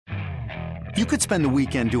You could spend the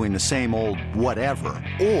weekend doing the same old whatever,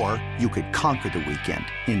 or you could conquer the weekend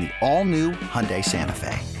in the all-new Hyundai Santa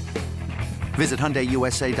Fe. Visit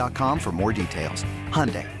HyundaiUSA.com for more details.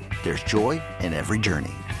 Hyundai, there's joy in every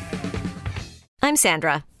journey. I'm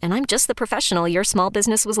Sandra, and I'm just the professional your small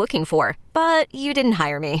business was looking for. But you didn't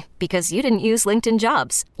hire me because you didn't use LinkedIn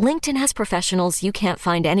Jobs. LinkedIn has professionals you can't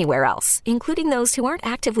find anywhere else, including those who aren't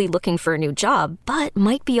actively looking for a new job, but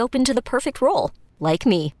might be open to the perfect role, like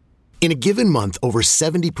me. In a given month, over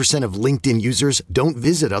 70% of LinkedIn users don't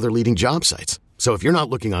visit other leading job sites. So if you're not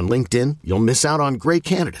looking on LinkedIn, you'll miss out on great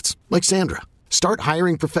candidates like Sandra. Start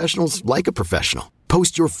hiring professionals like a professional.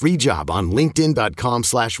 Post your free job on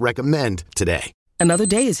linkedin.com/recommend today. Another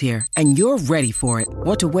day is here and you're ready for it.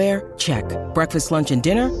 What to wear? Check. Breakfast, lunch, and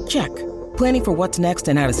dinner? Check. Planning for what's next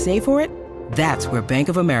and how to save for it? That's where Bank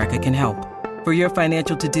of America can help. For your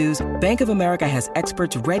financial to-dos, Bank of America has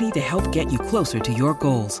experts ready to help get you closer to your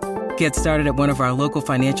goals. Get started at one of our local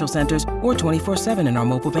financial centers or 24/7 in our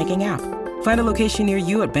mobile banking app. Find a location near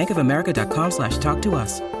you at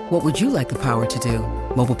bankofamerica.com/talktous. What would you like the power to do?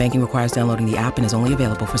 Mobile banking requires downloading the app and is only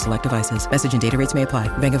available for select devices. Message and data rates may apply.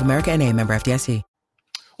 Bank of America N.A., member FDIC.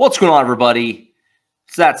 What's going on, everybody?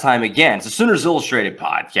 It's that time again. It's the Sooners Illustrated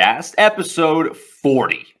podcast, episode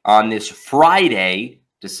 40 on this Friday,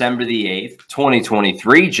 December the 8th,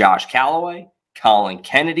 2023. Josh Calloway, Colin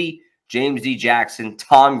Kennedy, James D. Jackson,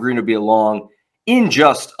 Tom Green will be along in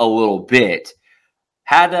just a little bit.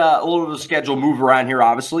 Had a little bit of a schedule move around here,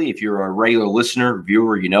 obviously. If you're a regular listener,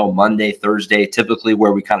 viewer, you know, Monday, Thursday, typically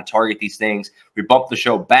where we kind of target these things. We bumped the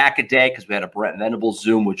show back a day because we had a Brent Venables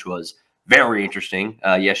Zoom, which was very interesting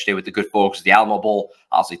yesterday with the good folks at the Alamo Bowl.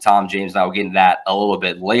 Obviously, Tom, James, and I will get into that a little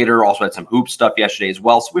bit later. Also had some hoop stuff yesterday as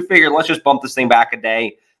well. So we figured let's just bump this thing back a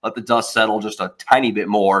day, let the dust settle just a tiny bit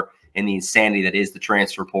more in the insanity that is the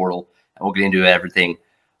transfer portal. And we'll get into everything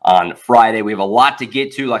on Friday. We have a lot to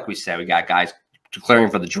get to. Like we said, we got guys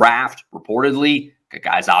declaring for the draft, reportedly. Got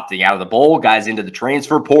guys opting out of the bowl, guys into the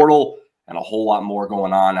transfer portal, and a whole lot more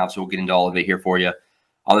going on now. So we'll get into all of it here for you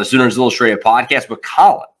on the Sooners Illustrated podcast. But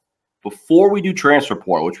Colin, before we do transfer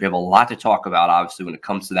portal, which we have a lot to talk about, obviously, when it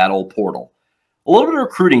comes to that old portal, a little bit of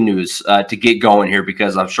recruiting news to get going here,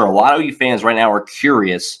 because I'm sure a lot of you fans right now are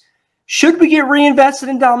curious. Should we get reinvested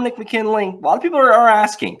in Dominick McKinley? A lot of people are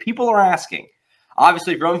asking.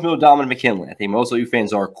 Obviously, if you're unfamiliar with Dominick McKinley, I think most of you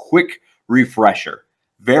fans are. Quick refresher.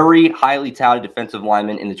 Very highly touted defensive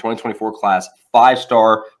lineman in the 2024 class.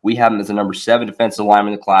 5-star. We have him as the number 7 defensive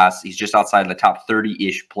lineman in the class. He's just outside of the top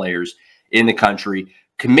 30-ish players in the country.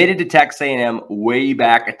 Committed to Texas A&M way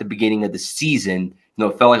back at the beginning of the season. You know,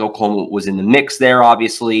 it felt like Oklahoma was in the mix there,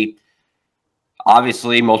 obviously.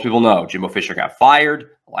 Obviously, most people know Jimbo Fisher got fired.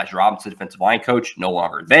 Elijah Robinson, defensive line coach, no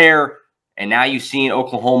longer there. And now you've seen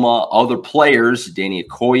Oklahoma, other players, Danny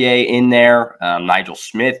Okoye in there, Nigel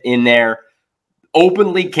Smith in there,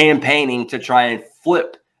 openly campaigning to try and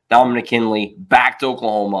flip Dominick McKinley back to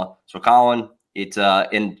Oklahoma. So, Colin, it's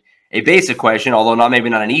in a basic question, although maybe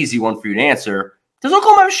not an easy one for you to answer. Does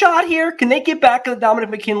Oklahoma have a shot here? Can they get back to the Dominick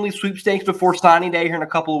McKinley sweepstakes before signing day here in a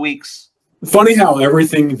couple of weeks? Funny how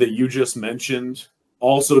everything that you just mentioned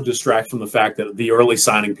also distracts from the fact that the early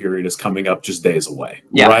signing period is coming up just days away,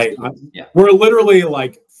 right? Yeah. We're literally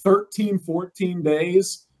like 13, 14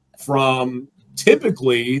 days from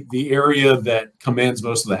typically the area that commands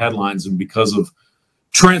most of the headlines, and because of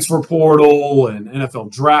transfer portal and NFL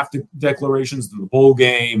draft declarations and the bowl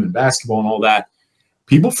game and basketball and all that,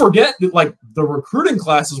 people forget that like the recruiting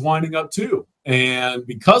class is winding up too. And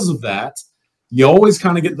because of that, you always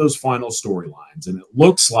kind of get those final storylines. And it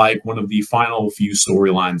looks like one of the final few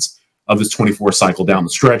storylines of this 24 cycle down the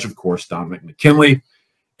stretch, of course, Dominick McKinley.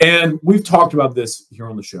 And we've talked about this here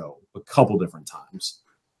on the show a couple different times.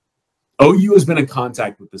 OU has been in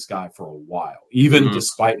contact with this guy for a while, even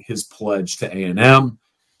despite his pledge to A&M.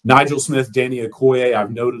 Nigel Smith, Danny Okoye,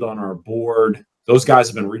 I've noted on our board, those guys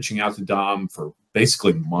have been reaching out to Dom for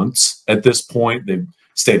basically months at this point. They've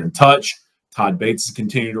stayed in touch. Todd Bates has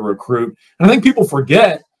continued to recruit. And I think people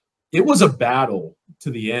forget it was a battle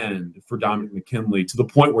to the end for Dominick McKinley, to the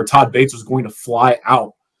point where Todd Bates was going to fly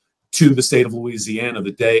out to the state of Louisiana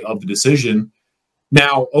the day of the decision.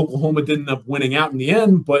 Now, Oklahoma didn't end up winning out in the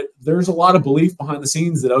end, but there's a lot of belief behind the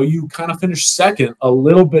scenes that OU kind of finished second, a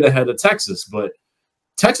little bit ahead of Texas. But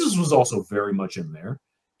Texas was also very much in there.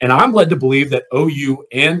 And I'm led to believe that OU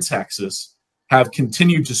and Texas have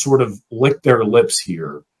continued to sort of lick their lips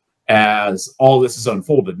here as all this is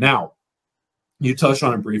unfolded. Now, you touched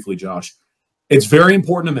on it briefly, Josh. It's very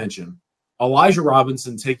important to mention Elijah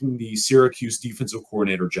Robinson taking the Syracuse defensive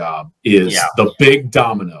coordinator job is the big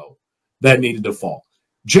domino that needed to fall.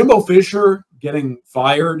 Jimbo Fisher getting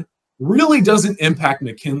fired really doesn't impact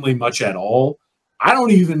McKinley much at all. I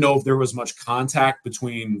don't even know if there was much contact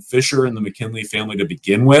between Fisher and the McKinley family to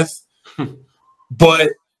begin with. But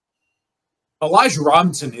Elijah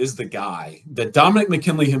Robinson is the guy that Dominick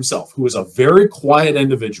McKinley himself, who is a very quiet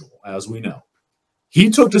individual, as we know, he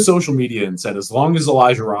took to social media and said, as long as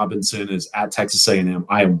Elijah Robinson is at Texas A&M,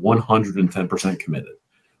 I am 110% committed.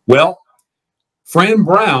 Well, Fran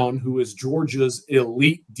Brown, who is Georgia's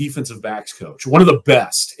elite defensive backs coach, one of the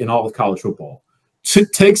best in all of college football,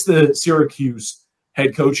 takes the Syracuse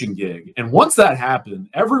head coaching gig. And once that happened,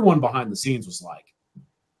 everyone behind the scenes was like,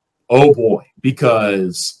 oh boy,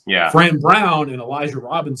 because Fran Brown and Elijah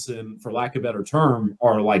Robinson, for lack of a better term,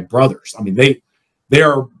 are like brothers. I mean, they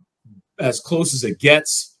are as close as it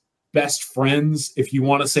gets, best friends, if you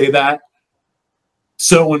want to say that.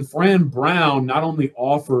 So when Fran Brown not only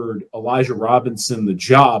offered Elijah Robinson the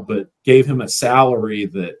job, but gave him a salary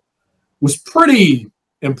that was pretty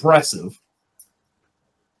impressive.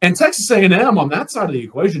 And Texas A&M on that side of the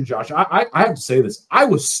equation, Josh, I have to say this. I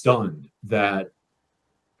was stunned that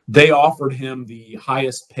they offered him the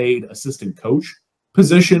highest paid assistant coach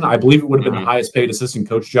position. I believe it would have been the highest paid assistant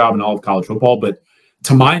coach job in all of college football. But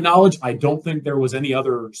to my knowledge, I don't think there was any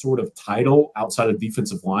other sort of title outside of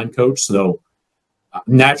defensive line coach. So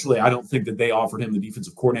naturally, I don't think that they offered him the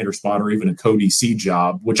defensive coordinator spot or even a co-DC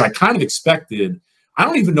job, which I kind of expected. I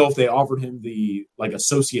don't even know if they offered him the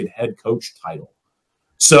associate head coach title.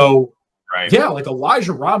 So,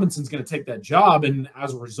 Elijah Robinson's going to take that job. And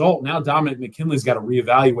as a result, now Dominick McKinley's got to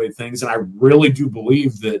reevaluate things. And I really do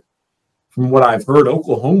believe that from what I've heard,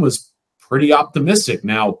 Oklahoma's pretty optimistic.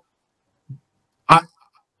 Now,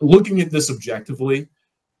 looking at this objectively,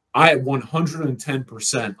 I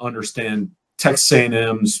 110% understand Texas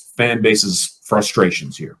A&M's fan base's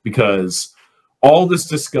frustrations here because all this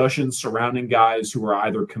discussion surrounding guys who are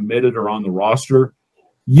either committed or on the roster,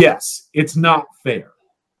 yes, it's not fair,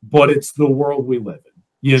 but it's the world we live in.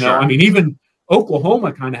 You know, I mean, even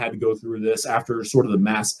Oklahoma kind of had to go through this after sort of the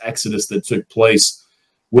mass exodus that took place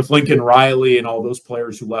with Lincoln Riley and all those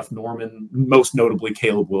players who left Norman, most notably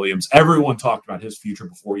Caleb Williams. Everyone talked about his future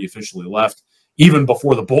before he officially left, even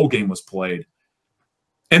before the bowl game was played.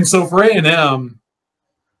 And so for A&M,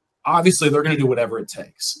 obviously they're going to do whatever it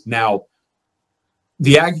takes. Now,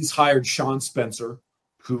 the Aggies hired Sean Spencer,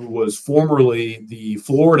 who was formerly the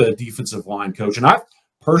Florida defensive line coach. And I've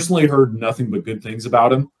personally heard nothing but good things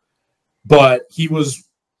about him. But he was,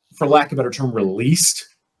 for lack of a better term, released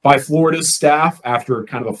by Florida's staff after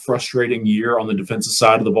kind of a frustrating year on the defensive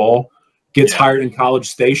side of the ball, gets hired in College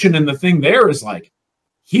Station. And the thing there is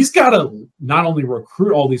he's got to not only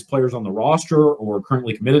recruit all these players on the roster or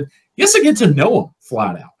currently committed, he has to get to know them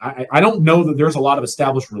flat out. I don't know that there's a lot of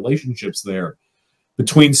established relationships there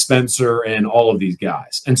between Spencer and all of these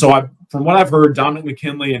guys. And so from what I've heard, Dominick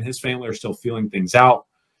McKinley and his family are still feeling things out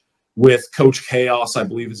with Coach Chaos, I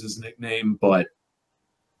believe is his nickname. But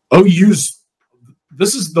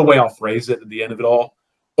this is the way I'll phrase it at the end of it all.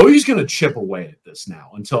 OU's going to chip away at this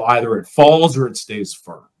now until either it falls or it stays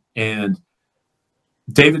firm. And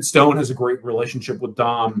David Stone has a great relationship with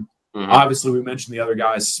Dom. Obviously, we mentioned the other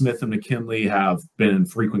guys. Smith and McKinley have been in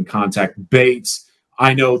frequent contact. Bates,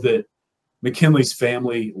 I know that McKinley's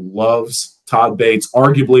family loves Todd Bates,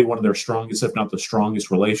 arguably one of their strongest, if not the strongest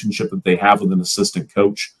relationship that they have with an assistant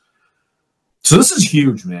coach. So this is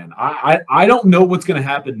huge, man. I don't know what's going to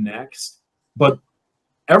happen next, but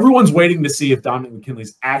everyone's waiting to see if Dominick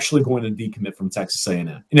McKinley's actually going to decommit from Texas A&M.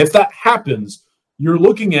 And if that happens, you're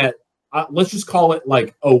looking at, let's just call it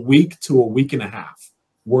a week to a week and a half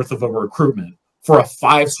worth of a recruitment for a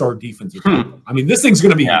 5-star defensive tackle. I mean, this thing's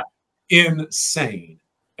going to be insane.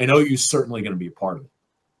 And OU's certainly going to be a part of it.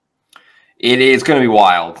 It is going to be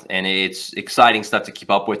wild, and it's exciting stuff to keep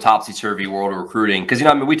up with. Topsy-turvy world of recruiting. Because,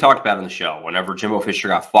 we talked about it on the show. Whenever Jimbo Fisher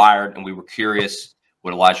got fired, and we were curious,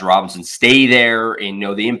 would Elijah Robinson stay there? And,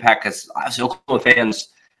 the impact, because obviously Oklahoma fans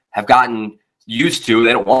have gotten used to,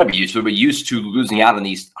 they don't want to be used to, but used to losing out on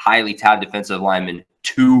these highly touted defensive linemen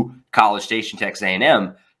to College Station, Texas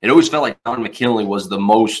A&M. It always felt like Dominick McKinley was the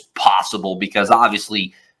most possible because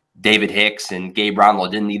obviously David Hicks and Gabe Brownlow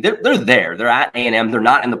they're there. They're at A&M. They're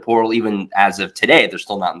not in the portal even as of today. They're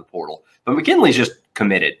still not in the portal. But McKinley's just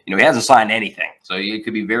committed. He hasn't signed anything. So it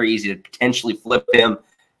could be very easy to potentially flip him.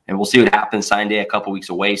 And we'll see what happens. Sign day a couple weeks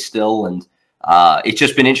away still. And it's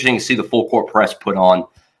just been interesting to see the full court press put on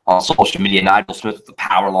social media. Nigel Smith with the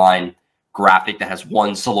power line graphic that has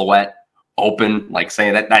one silhouette open,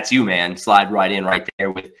 saying that's you, man. Slide right in right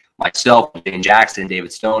there with myself, Dan Jackson,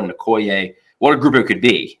 David Stone, and Okoye. What a group it could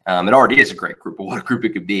be. It already is a great group, but what a group it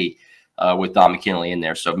could be with Dom McKinley in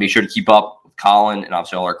there. So make sure to keep up with Colin and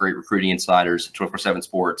obviously all our great recruiting insiders at 24/7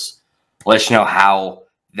 Sports let you know how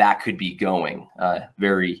that could be going.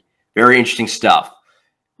 Very, very interesting stuff.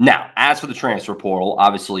 Now, as for the transfer portal,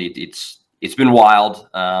 obviously it's been wild.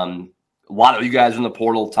 A lot of you guys are in the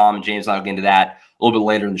portal. Tom and James, I'll get into that a little bit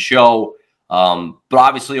later in the show. But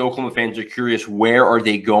obviously, Oklahoma fans are curious, where are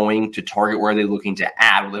they going to target? Where are they looking to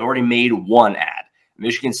add? Well, they've already made one add.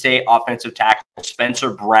 Michigan State offensive tackle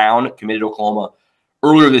Spencer Brown committed to Oklahoma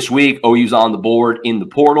earlier this week. OU's on the board in the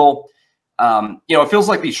portal. It feels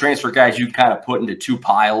like these transfer guys you kind of put into two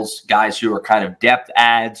piles, guys who are kind of depth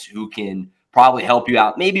adds who can probably help you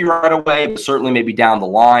out maybe right away, but certainly maybe down the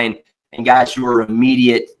line, and guys who are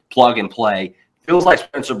immediate plug and play. Feels like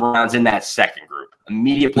Spencer Brown's in that second group.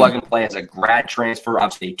 Immediate plug and play as a grad transfer,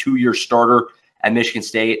 obviously a 2-year starter at Michigan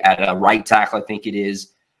State at a right tackle, I think it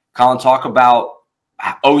is. Colin, talk about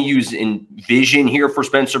OU's vision here for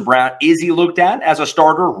Spencer Brown. Is he looked at as a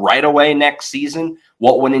starter right away next season?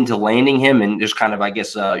 What went into landing him, and just kind of, I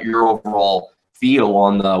guess, your overall feel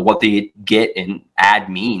on what they get and add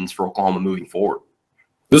means for Oklahoma moving forward?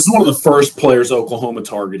 This is one of the first players Oklahoma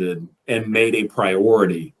targeted and made a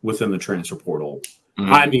priority within the transfer portal.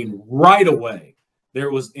 Mm-hmm. I mean, right away, there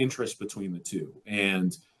was interest between the two.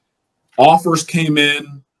 And offers came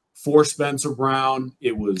in for Spencer Brown.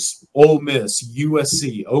 It was Ole Miss,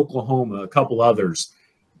 USC, Oklahoma, a couple others.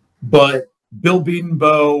 But Bill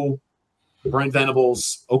Bedenbaugh, Brent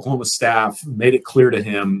Venables, Oklahoma staff made it clear to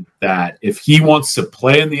him that if he wants to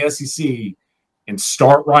play in the SEC and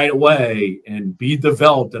start right away and be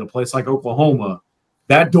developed at a place like Oklahoma,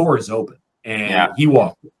 that door is open. And he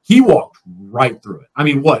walked right through it. I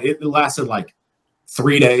mean, it lasted like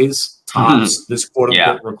 3 days tops, this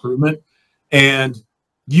quote-unquote recruitment. And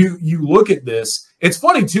you look at this. It's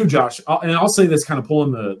funny too, Josh, and I'll say this kind of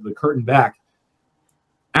pulling the curtain back.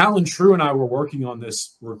 Alan True and I were working on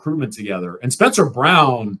this recruitment together, and Spencer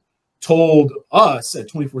Brown told us at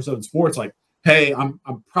 24/7 Sports, like, hey, I'm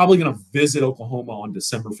probably going to visit Oklahoma on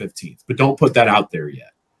December 15th, but don't put that out there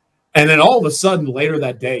yet. And then all of a sudden later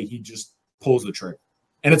that day, he just pulls the trigger.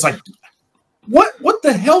 And it's like, what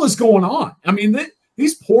the hell is going on? I mean,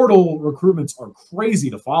 these portal recruitments are crazy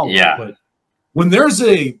to follow. Yeah. But when there's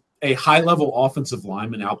a high-level offensive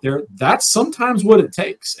lineman out there, that's sometimes what it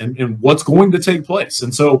takes and what's going to take place.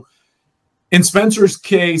 And so in Spencer's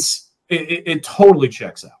case, it totally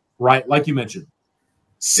checks out, right? Like you mentioned,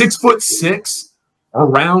 6'6",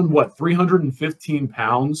 around 315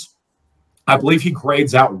 pounds. I believe he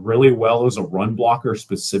grades out really well as a run blocker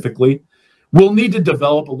specifically. We'll need to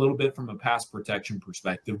develop a little bit from a pass protection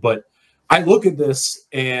perspective, but I look at this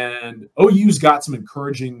and OU's got some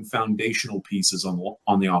encouraging foundational pieces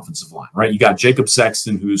on the offensive line, right? You got Jacob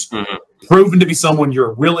Sexton, who's proven to be someone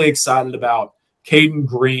you're really excited about. Caden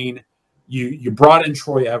Green, you brought in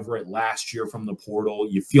Troy Everett last year from the portal.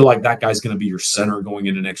 You feel like that guy's going to be your center going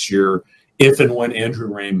into next year if and when Andrew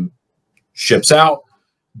Raym ships out.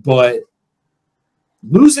 But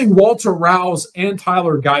losing Walter Rouse and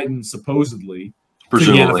Tyler Guyton supposedly to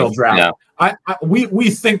the NFL draft, we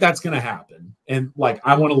think that's going to happen. And,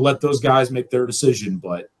 I want to let those guys make their decision,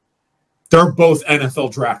 but they're both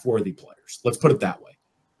NFL draft-worthy players. Let's put it that way.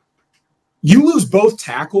 You lose both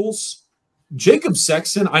tackles. Jacob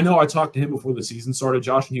Sexton, I know I talked to him before the season started,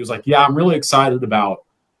 Josh, and he was like, yeah, I'm really excited about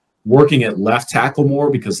working at left tackle more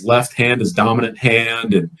because left hand is dominant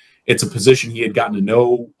hand, and it's a position he had gotten to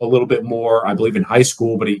know a little bit more, I believe, in high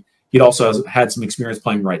school, but he'd also had some experience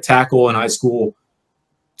playing right tackle in high school.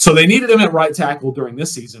 So they needed him at right tackle during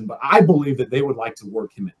this season, but I believe that they would like to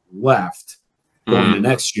work him at left going into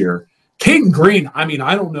next year. Caden Green, I mean,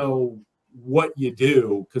 I don't know what you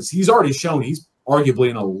do because he's already shown he's arguably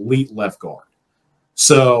an elite left guard.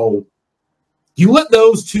 So you let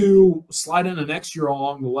those two slide into next year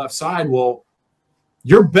along the left side. Well,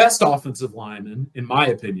 your best offensive lineman, in my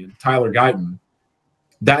opinion, Tyler Guyton,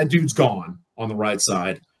 that dude's gone on the right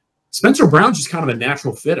side. Spencer Brown's just kind of a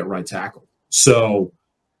natural fit at right tackle. So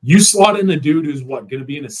you slot in a dude who's going to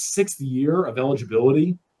be in his 6th year of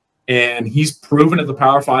eligibility, and he's proven at the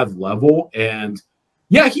Power 5 level. And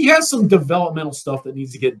yeah, he has some developmental stuff that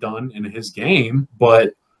needs to get done in his game,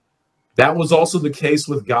 but that was also the case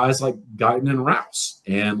with guys like Guyton and Rouse.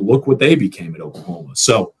 And look what they became at Oklahoma.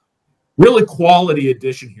 So really quality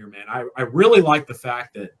addition here, man. I really like the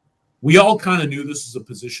fact that we all kind of knew this was a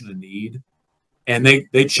position of need, and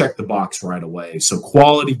they checked the box right away. So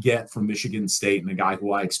quality get from Michigan State and a guy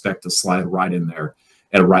who I expect to slide right in there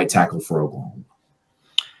at a right tackle for Oklahoma.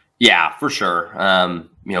 Yeah, for sure.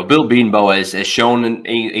 Bill Bedenbaugh has shown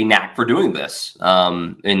a knack for doing this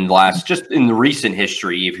in the recent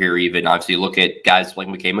history of here. Even obviously, look at guys like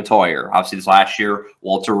McKay Matoyer. Obviously, this last year,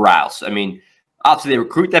 Walter Rouse. I mean, Obviously, they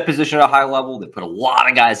recruit that position at a high level. They put a lot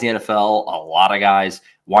of guys in the NFL, a lot of guys.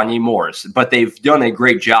 Wanya Morris, but they've done a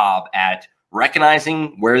great job at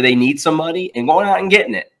recognizing where they need somebody and going out and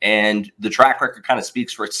getting it. And the track record kind of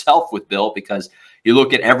speaks for itself with Bill, because you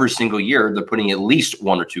look at every single year, they're putting at least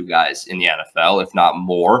one or two guys in the NFL, if not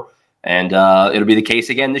more. And it'll be the case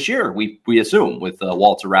again this year, we assume, with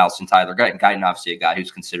Walter Rouse and Tyler Guyton. Guyton, obviously, a guy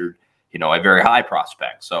who's considered, a very high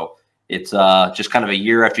prospect. So it's just kind of a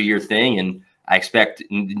year after year thing. And I expect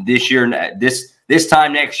this year, this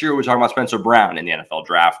time next year, we're talking about Spencer Brown in the NFL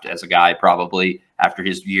draft as a guy probably after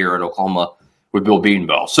his year at Oklahoma with Bill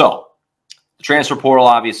Bedenbaugh. So the transfer portal,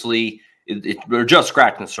 obviously, we're just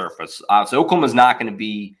scratching the surface. So Oklahoma's not going to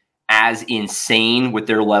be as insane with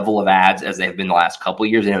their level of ads as they've been the last couple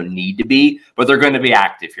of years. They don't need to be, but they're going to be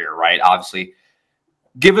active here, right? Obviously,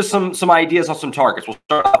 give us some ideas on some targets. We'll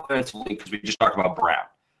start offensively because we just talked about Brown.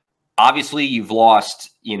 Obviously, you've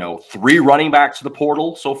lost, 3 running backs to the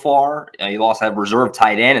portal so far. You lost that reserve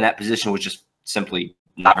tight end, and that position was just simply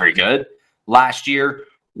not very good last year.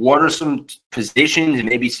 What are some positions and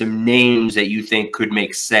maybe some names that you think could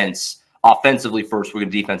make sense offensively first? We're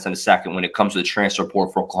going to defense in a second when it comes to the transfer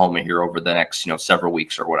portal for Oklahoma here over the next, several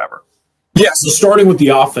weeks or whatever. Yeah, so starting with the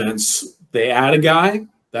offense, they add a guy.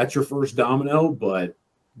 That's your first domino, but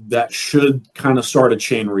that should kind of start a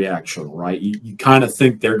chain reaction, right? You kind of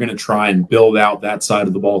think they're going to try and build out that side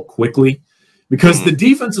of the ball quickly, because the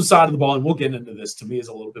defensive side of the ball, and we'll get into this, to me is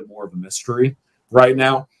a little bit more of a mystery right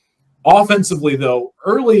now. Offensively, though,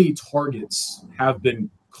 early targets have been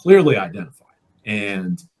clearly identified,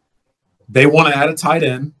 and they want to add a tight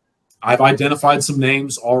end. I've identified some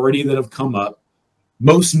names already that have come up.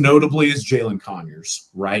 Most notably is Jalen Conyers,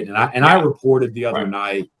 right? And I reported the other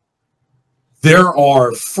night, there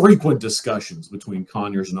are frequent discussions between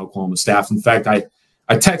Conyers and Oklahoma staff. In fact, I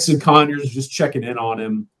texted Conyers just checking in on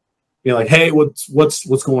him, being like, "Hey, what's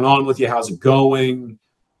going on with you? How's it going?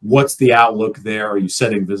 What's the outlook there? Are you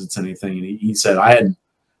setting visits, anything?" And he said, "I hadn't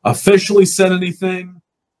officially said anything,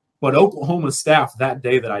 but Oklahoma staff that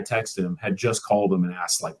day that I texted him had just called him and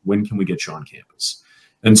asked, like, when can we get you on campus?"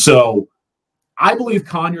 And so I believe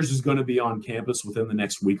Conyers is going to be on campus within the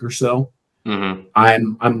next week or so. Mm-hmm.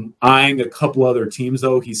 I'm eyeing a couple other teams,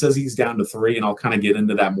 though. He says he's down to 3, and I'll kind of get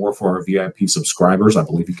into that more for our VIP subscribers. I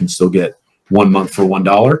believe you can still get 1 month for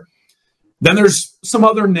 $1. Then there's some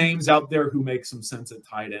other names out there who make some sense at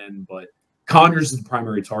tight end, but Conyers is the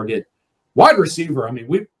primary target. Wide receiver, I mean,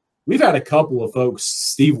 we've had a couple of folks,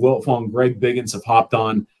 Steve Wiltfong, Greg Biggins have hopped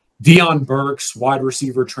on. Deion Burks, wide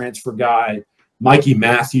receiver transfer guy. Mikey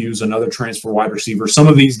Matthews, another transfer wide receiver. Some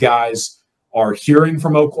of these guys are hearing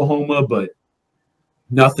from Oklahoma, but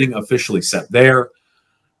nothing officially set there.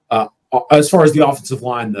 As far as the offensive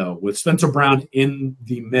line, though, with Spencer Brown in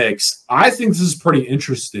the mix, I think this is pretty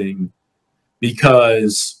interesting,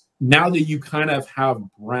 because now that you kind of have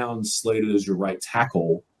Brown slated as your right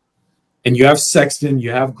tackle, and you have Sexton,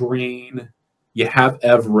 you have Green, you have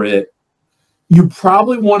Everett, you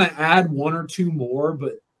probably want to add 1 or 2 more,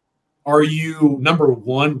 but are you, number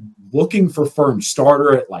one, looking for firm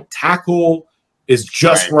starter at like tackle? Is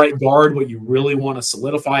just right guard what you really want to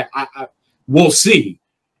solidify? We'll see.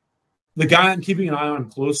 The guy I'm keeping an eye on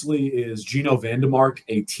closely is Geno Vandemark,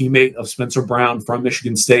 a teammate of Spencer Brown from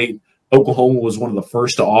Michigan State. Oklahoma was one of the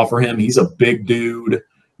first to offer him. He's a big dude,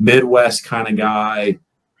 Midwest kind of guy.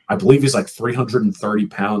 I believe he's like 330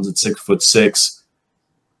 pounds at 6'6".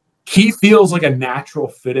 He feels like a natural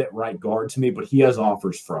fit at right guard to me, but he has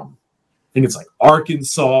offers from, I think it's like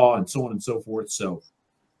Arkansas and so on and so forth. So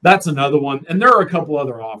that's another one. And there are a couple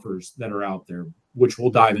other offers that are out there, which we'll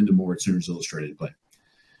dive into more at Sooners Illustrated. But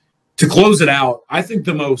to close it out, I think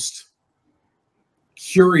the most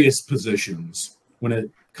curious positions when it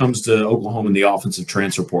comes to Oklahoma and the offensive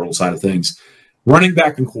transfer portal side of things, running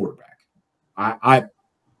back and quarterback.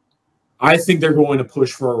 I think they're going to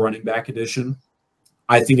push for a running back addition.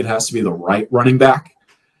 I think it has to be the right running back.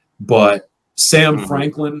 But Sam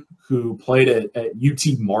Franklin, who played at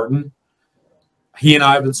UT Martin, he and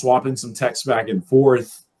I have been swapping some texts back and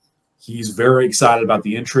forth. He's very excited about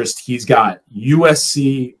the interest. He's got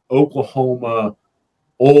USC, Oklahoma,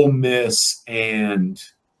 Ole Miss, and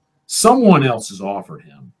someone else has offered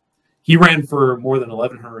him. He ran for more than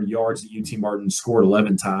 1,100 yards at UT Martin, scored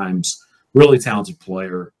 11 times. Really talented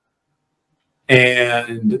player.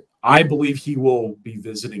 And I believe he will be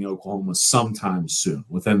visiting Oklahoma sometime soon,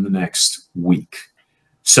 within the next week.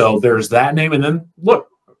 So there's that name. And then, look,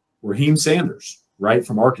 Raheem Sanders, right,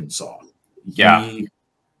 from Arkansas. Yeah.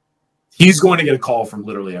 He's going to get a call from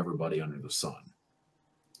literally everybody under the sun.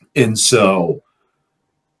 And so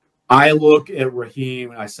I look at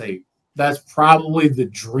Raheem and I say, that's probably the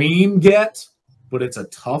dream get, but it's a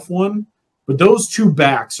tough one. But those two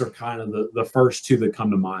backs are kind of the first two that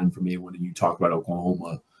come to mind for me when you talk about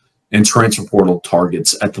Oklahoma and transfer portal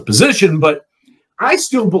targets at the position. But I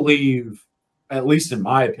still believe, at least in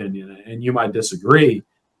my opinion, and you might disagree,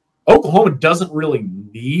 Oklahoma doesn't really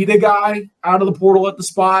need a guy out of the portal at the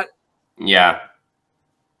spot. Yeah.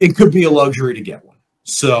 It could be a luxury to get one.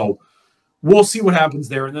 So we'll see what happens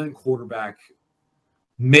there. And then quarterback,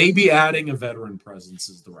 maybe adding a veteran presence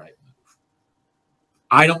is the right move.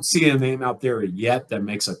 I don't see a name out there yet that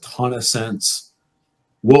makes a ton of sense.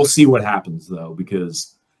 We'll see what happens, though,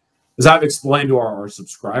 because as I've explained to our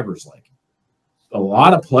subscribers, like, a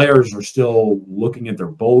lot of players are still looking at their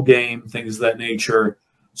bowl game, things of that nature.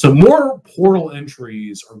 So more portal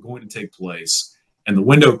entries are going to take place, and the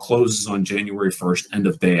window closes on January 1st, end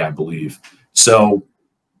of day, I believe. So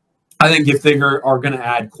I think if they are going to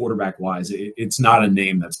add quarterback-wise, it's not a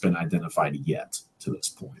name that's been identified yet to this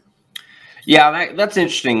point. Yeah, that's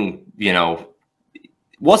interesting. You know,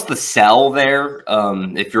 what's the sell there?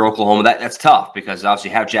 If you're Oklahoma, that's tough because obviously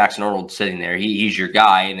you have Jackson Arnold sitting there. He's your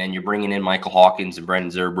guy, and then you're bringing in Michael Hawkins and Brendan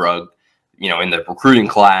Zerbrug, you know, in the recruiting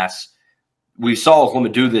class. We saw Oklahoma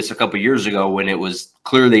do this a couple of years ago when it was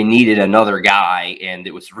clear they needed another guy, and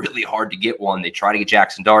it was really hard to get one. They tried to get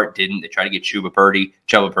Jackson Dart, didn't. They tried to get Chuba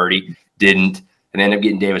Purdy, didn't, and ended up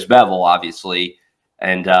getting Davis Bevel, obviously.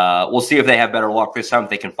 And we'll see if they have better luck this time, if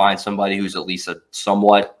they can find somebody who's at least a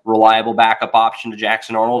somewhat reliable backup option to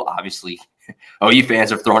Jackson Arnold. Obviously, OU fans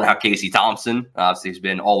have thrown out Casey Thompson. Obviously, he's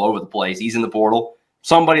been all over the place. He's in the portal.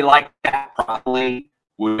 Somebody like that probably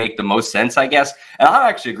would make the most sense, I guess. And I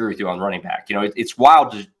actually agree with you on running back. You know, it's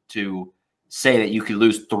wild to say that you could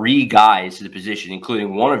lose three guys to the position,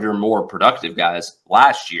 including one of your more productive guys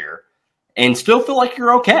last year, and still feel like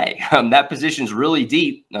you're okay. That position's really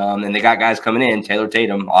deep, and they got guys coming in. Taylor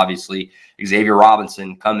Tatum, obviously, Xavier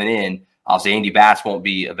Robinson coming in. Obviously, Andy Bass won't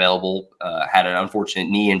be available. Had an unfortunate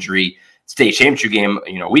knee injury state championship game,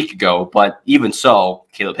 a week ago. But even so,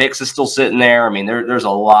 Caleb Hicks is still sitting there. I mean, there's a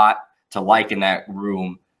lot to like in that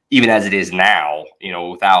room, even as it is now.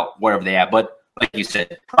 Without whatever they have. But like you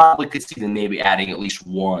said, probably could see them maybe adding at least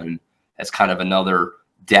one as kind of another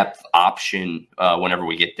depth option whenever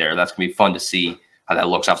we get there. That's going to be fun to see how that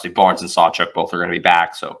looks. Obviously, Barnes and Sawchuk both are going to be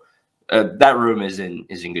back, so that room is in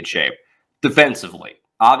good shape. Defensively,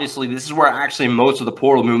 obviously, this is where actually most of the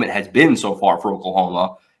portal movement has been so far for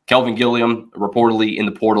Oklahoma. Kelvin Gilliam reportedly in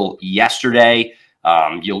the portal yesterday.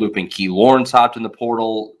 You'll loop in Key Lawrence hopped in the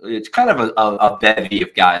portal. It's kind of a bevy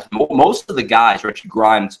of guys. Most of the guys, Richie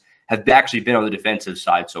Grimes, have actually been on the defensive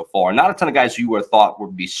side so far. Not a ton of guys who you would have thought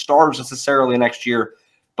would be stars necessarily next year,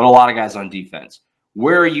 but a lot of guys on defense.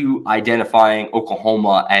 Where are you identifying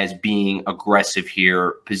Oklahoma as being aggressive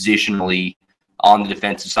here positionally on the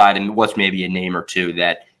defensive side, and what's maybe a name or two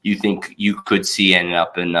that you think you could see ending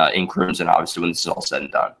up in Crimson, obviously, when this is all said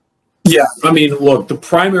and done? Yeah, I mean, look, the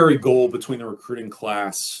primary goal between the recruiting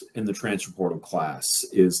class and the transfer portal class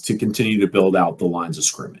is to continue to build out the lines of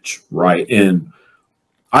scrimmage, right? And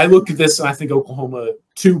I look at this and I think Oklahoma,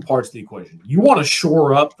 two parts of the equation. You want to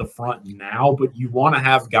shore up the front now, but you want to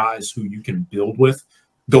have guys who you can build with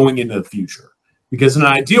going into the future. Because in an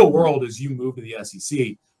ideal world, as you move to the SEC,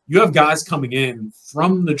 you have guys coming in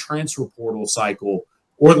from the transfer portal cycle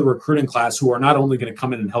or the recruiting class who are not only going to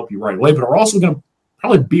come in and help you right away, but are also going to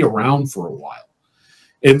probably be around for a while.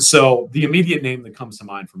 And so the immediate name that comes to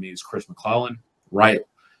mind for me is Chris McClellan, right?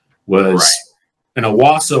 An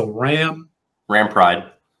Owasso Ram. Ram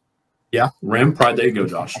Pride. Yeah, Ram Pride. There you go,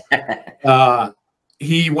 Josh.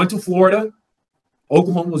 He went to Florida.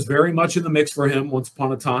 Oklahoma was very much in the mix for him once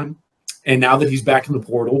upon a time. And now that he's back in the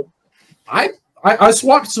portal, I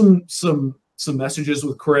swapped some messages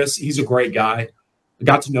with Chris. He's a great guy. I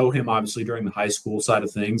got to know him, obviously, during the high school side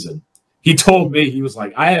of things. And he told me, he was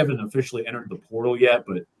like, I haven't officially entered the portal yet,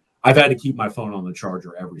 but I've had to keep my phone on the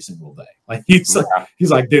charger every single day. Like he's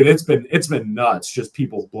like, dude, it's been nuts, just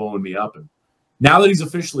people blowing me up. And now that he's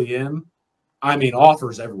officially in, I mean,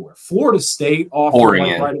 offers everywhere. Florida State offered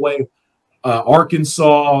right away.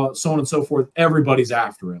 Arkansas, so on and so forth. Everybody's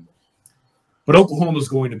after him. But Oklahoma's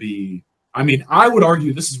going to be, I mean, I would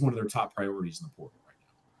argue this is one of their top priorities in the portal right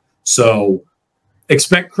now. So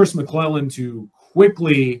expect Chris McClellan to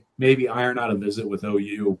quickly maybe iron out a visit with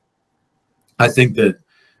OU. I think that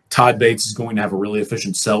Todd Bates is going to have a really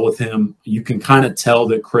efficient sell with him. You can kind of tell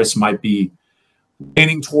that Chris might be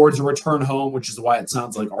leaning towards a return home, which is why it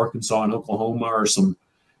sounds like Arkansas and Oklahoma are some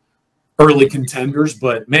early contenders.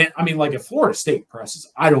 But, man, I mean, like if Florida State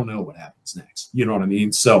presses, I don't know what happens next. You know what I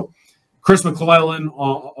mean? So Chris McClellan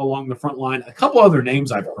along the front line. A couple other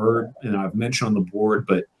names I've heard and I've mentioned on the board,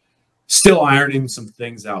 but still ironing some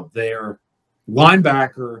things out there.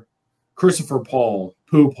 linebacker Christopher Paul,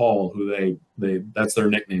 Pooh Paul, who they that's their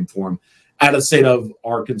nickname for him, out of the state of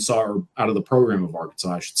Arkansas, or out of the program of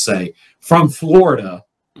Arkansas, I should say, from Florida.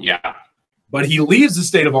 Yeah. But he leaves the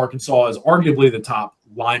state of Arkansas as arguably the top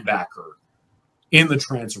linebacker in the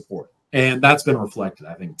transfer portal. And that's been reflected.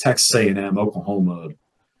 I think Texas A&M, Oklahoma,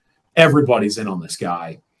 everybody's in on this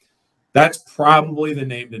guy. That's probably the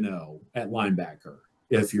name to know at linebacker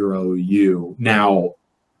if you're OU. Now,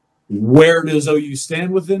 where does OU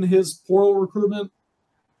stand within his portal recruitment?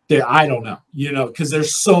 I don't know, because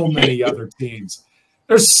there's so many other teams.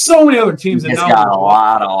 There's so many other teams. He's got a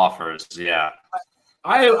lot of offers, yeah.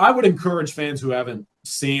 I would encourage fans who haven't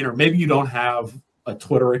seen, or maybe you don't have a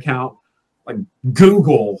Twitter account, like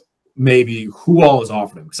Google maybe who all has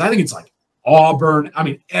offered him. Because I think it's like Auburn. I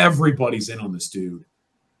mean, everybody's in on this dude.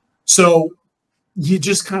 So you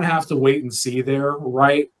just kind of have to wait and see there,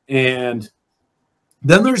 right? And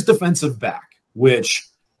then there's defensive back, which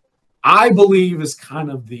I believe is kind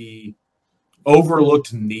of the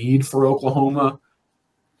overlooked need for Oklahoma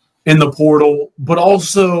in the portal, but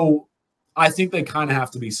also I think they kind of have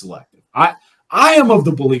to be selective. I am of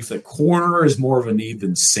the belief that corner is more of a need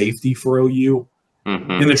than safety for OU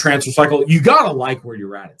in the transfer cycle. You got to like where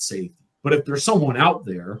you're at safety. But if there's someone out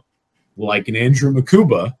there like an Andrew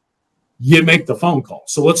Makuba, you make the phone call.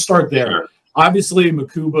 So let's start there. Sure. Obviously,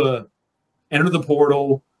 Makuba entered the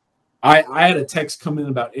portal. I had a text come in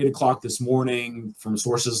about 8 o'clock this morning from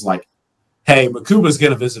sources like, hey, Makuba's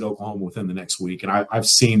going to visit Oklahoma within the next week. And I've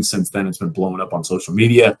seen since then it's been blowing up on social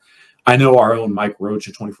media. I know our own Mike Roach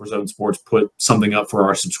at 24/7 Sports put something up for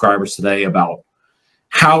our subscribers today about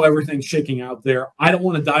how everything's shaking out there. I don't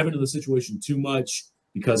want to dive into the situation too much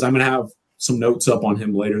because I'm going to have some notes up on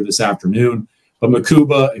him later this afternoon. But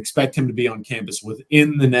Makuba, expect him to be on campus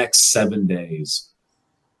within the next 7 days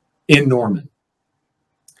in Norman.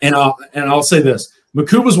 And I'll say this.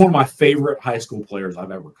 Makuba is one of my favorite high school players I've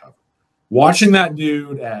ever covered. Watching that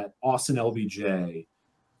dude at Austin LBJ,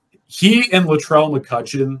 he and Latrell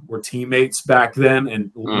McCutcheon were teammates back then,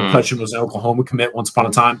 and McCutcheon was an Oklahoma commit once upon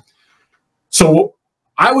a time. So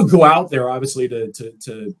I would go out there, obviously,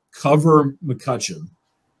 to cover McCutcheon.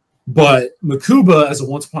 But Makuba, as a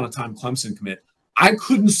once upon a time Clemson commit, I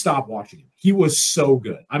couldn't stop watching him. He was so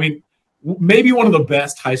good. I mean, maybe one of the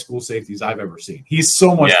best high school safeties I've ever seen. He's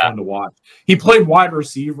so much fun to watch. He played wide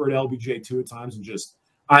receiver at LBJ too at times and just,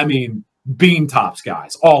 bean tops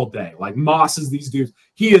guys all day. Like Mosses, these dudes.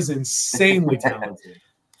 He is insanely talented.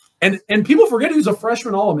 And people forget he was a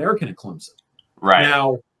freshman All-American at Clemson. Right.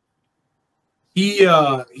 Now,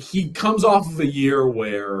 he comes off of a year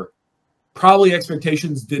where probably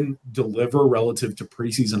expectations didn't deliver relative to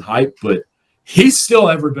preseason hype, but he's still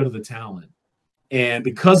every bit of the talent. And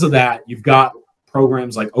because of that, you've got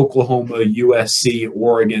programs like Oklahoma, USC,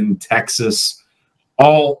 Oregon, Texas,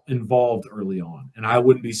 all involved early on. And I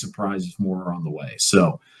wouldn't be surprised if more are on the way.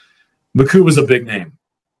 So Makuba's a big name.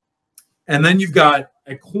 And then you've got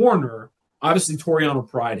a corner. Obviously, Toriano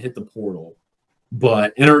Pride hit the portal,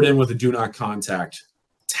 but entered in with a do not contact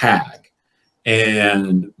tag.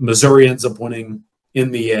 And Missouri ends up winning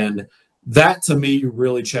in the end. That, to me,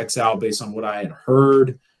 really checks out based on what I had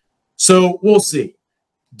heard. So we'll see.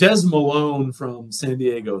 Des Malone from San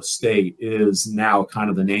Diego State is now kind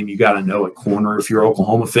of the name you got to know at corner if you're an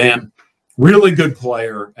Oklahoma fan. Really good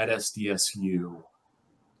player at SDSU.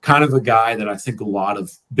 Kind of a guy that I think a lot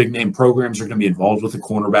of big-name programs are going to be involved with, a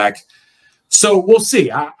cornerback. So we'll see.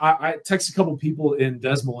 I texted a couple people in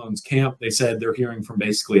Des Malone's camp. They said they're hearing from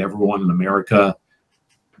basically everyone in America,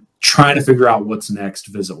 trying to figure out what's next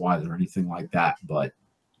visit-wise or anything like that. But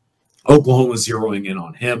Oklahoma's zeroing in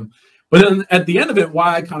on him. But then at the end of it,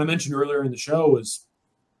 why I kind of mentioned earlier in the show is,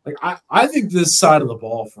 like, I think this side of the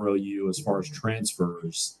ball for OU as far as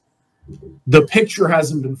transfers, the picture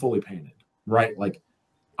hasn't been fully painted, right? Like,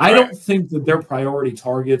 I don't think that their priority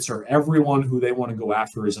targets or everyone who they want to go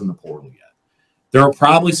after is in the portal yet. There are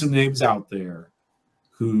probably some names out there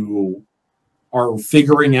who are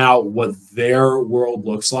figuring out what their world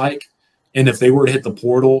looks like. And if they were to hit the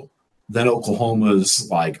portal, then Oklahoma's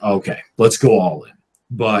like, okay, let's go all in.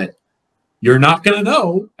 But you're not going to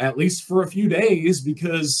know, at least for a few days,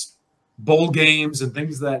 because bowl games and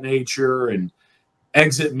things of that nature and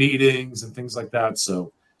exit meetings and things like that.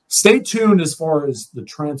 So stay tuned as far as the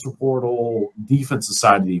transfer portal defensive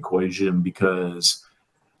side of the equation, because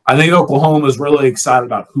I think Oklahoma is really excited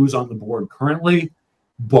about who's on the board currently,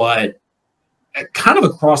 but kind of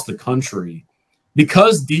across the country,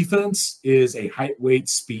 because defense is a height, weight,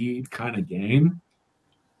 speed kind of game,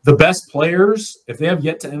 the best players, if they have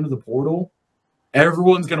yet to enter the portal,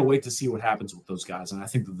 everyone's going to wait to see what happens with those guys. And I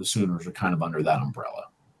think that the Sooners are kind of under that umbrella.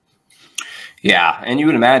 Yeah, and you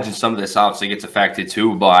would imagine some of this obviously gets affected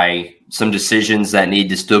too by some decisions that need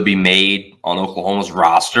to still be made on Oklahoma's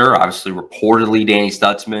roster. Obviously, reportedly, Danny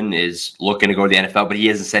Stutzman is looking to go to the NFL, but he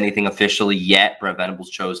hasn't said anything officially yet. Brent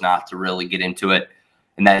Venables chose not to really get into it.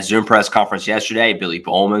 In that Zoom press conference yesterday, Billy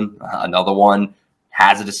Bowman, another one,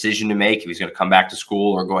 has a decision to make if he's going to come back to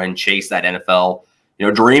school or go ahead and chase that NFL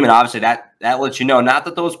dream. And obviously that lets you know, not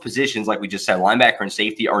that those positions, like we just said, linebacker and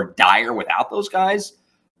safety, are dire without those guys,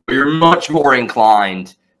 but you're much more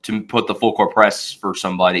inclined to put the full court press for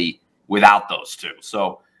somebody without those two.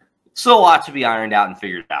 So still a lot to be ironed out and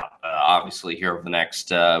figured out, obviously, here over the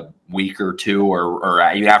next week or two or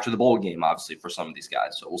even after the bowl game, obviously, for some of these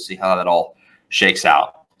guys. So we'll see how that all shakes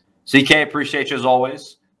out. CK, appreciate you as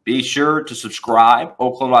always. Be sure to subscribe,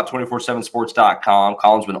 Oklahoma.247sports.com.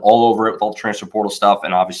 Colin's been all over it with all the transfer portal stuff,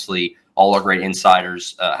 and obviously all our great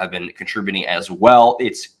insiders have been contributing as well.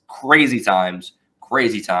 It's crazy times.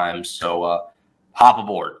 So hop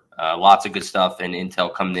aboard. Lots of good stuff and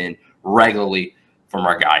intel coming in regularly from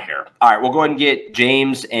our guy here. All right, we'll go ahead and get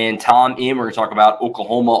James and Tom in. We're going to talk about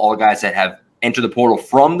Oklahoma, all the guys that have entered the portal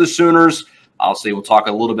from the Sooners. Obviously, we'll talk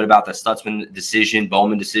a little bit about the Stutzman decision,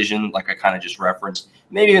 Bowman decision, like I kind of just referenced.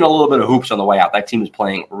 Maybe even a little bit of hoops on the way out. That team is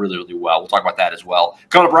playing really, really well. We'll talk about that as well.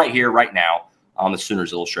 Coming up right here, right now, on the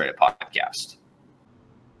Sooners Illustrated podcast.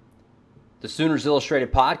 The Sooners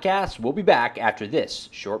Illustrated podcast. We'll be back after this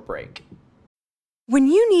short break. When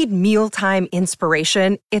you need mealtime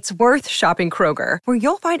inspiration, it's worth shopping Kroger, where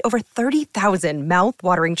you'll find over 30,000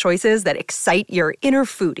 mouth-watering choices that excite your inner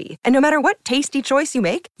foodie. And no matter what tasty choice you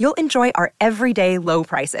make, you'll enjoy our everyday low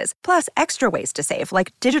prices, plus extra ways to save,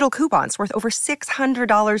 like digital coupons worth over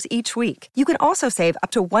 $600 each week. You can also save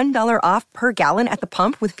up to $1 off per gallon at the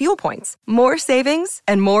pump with fuel points. More savings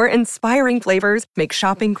and more inspiring flavors make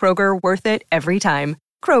shopping Kroger worth it every time.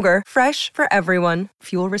 Kroger, fresh for everyone.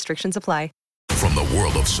 Fuel restrictions apply. From the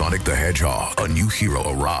world of Sonic the Hedgehog, a new hero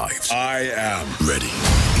arrives. I am ready.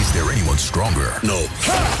 Is there anyone stronger? No.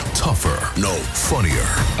 Tougher? No. Funnier?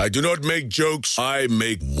 I do not make jokes. I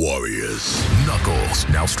make warriors. Knuckles,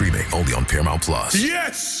 now streaming only on Paramount+.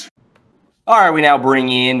 Yes! All right, we now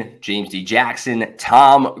bring in James D. Jackson,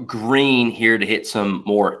 Tom Green here to hit some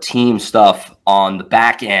more team stuff on the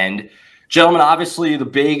back end. Gentlemen, obviously the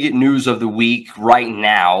big news of the week right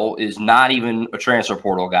now is not even a transfer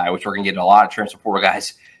portal guy, which we're going to get a lot of transfer portal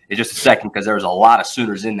guys in just a second because there's a lot of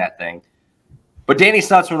Sooners in that thing. But Danny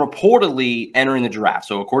Stutzman reportedly entering the draft.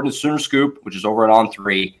 So according to Sooner Scoop, which is over at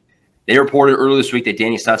On3, they reported earlier this week that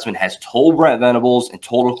Danny Stutzman has told Brent Venables and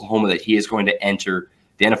told Oklahoma that he is going to enter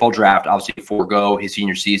the NFL draft, obviously forego his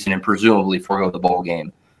senior season and presumably forego the bowl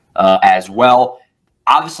game as well.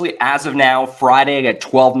 Obviously, as of now, Friday at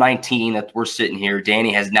 12:19 that we're sitting here,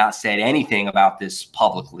 Danny has not said anything about this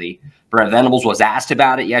publicly. Brent Venables was asked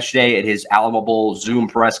about it yesterday at his Alamo Bowl Zoom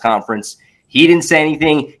press conference. He didn't say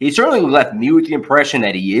anything. He certainly left me with the impression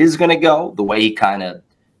that he is going to go, the way he kind of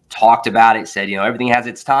talked about it, said, everything has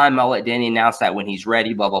its time. I'll let Danny announce that when he's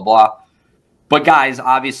ready, blah, blah, blah. But guys,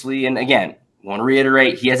 obviously, and again, I want to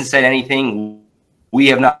reiterate, he hasn't said anything. We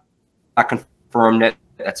have not confirmed it.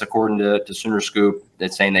 That's according to Sooner Scoop.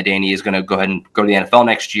 That's saying that Danny is going to go ahead and go to the NFL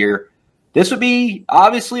next year. This would be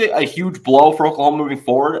obviously a huge blow for Oklahoma moving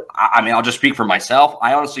forward. I mean, I'll just speak for myself.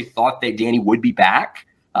 I honestly thought that Danny would be back.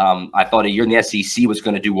 I thought a year in the SEC was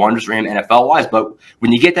going to do wonders for him NFL-wise. But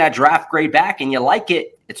when you get that draft grade back and you like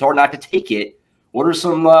it, it's hard not to take it. What are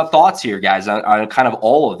some thoughts here, guys, on kind of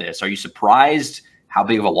all of this? Are you surprised? How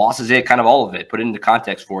big of a loss is it? Kind of all of it. Put it into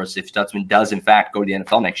context for us if Stutzman does, in fact, go to the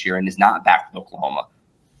NFL next year and is not back with Oklahoma.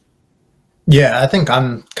 Yeah, I think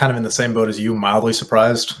I'm kind of in the same boat as you, mildly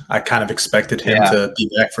surprised. I kind of expected him to be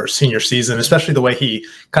back for a senior season, especially the way he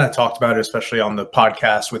kind of talked about it, especially on the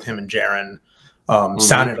podcast with him and Jaron.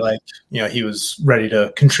 Sounded like, he was ready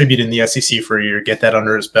to contribute in the SEC for a year, get that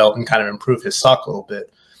under his belt and kind of improve his stock a little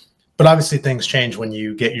bit. But obviously things change when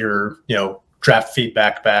you get your, draft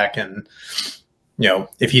feedback back. And,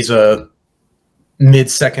 if he's a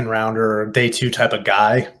mid-second rounder or day two type of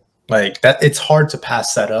guy, like that, it's hard to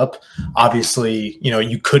pass that up. Obviously,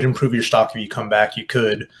 you could improve your stock if you come back. You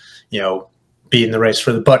could, be in the race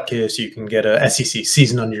for the butt kiss. You can get a SEC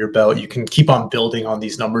season under your belt. You can keep on building on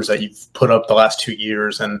these numbers that you've put up the last 2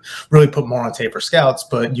 years and really put more on tape for scouts.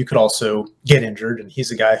 But you could also get injured. And he's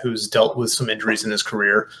a guy who's dealt with some injuries in his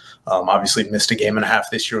career. Obviously missed a game and a half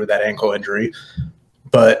this year with that ankle injury.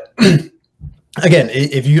 But again,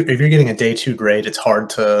 if you're getting a day two grade, it's hard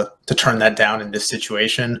to turn that down in this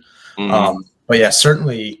situation. But yeah,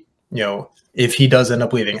 certainly, if he does end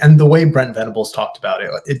up leaving, and the way Brent Venables talked about it,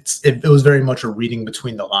 it was very much a reading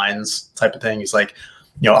between the lines type of thing. He's like,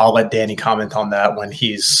 I'll let Danny comment on that when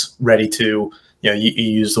he's ready to. You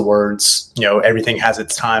use the words, everything has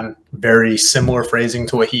its time. Very similar phrasing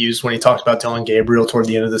to what he used when he talked about Dylan Gabriel toward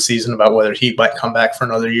the end of the season about whether he might come back for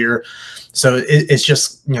another year. So it's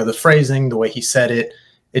just, the phrasing, the way he said it,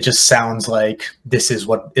 it just sounds like this is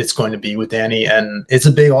what it's going to be with Danny. And it's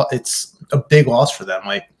a big loss for them.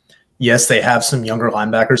 Like, yes, they have some younger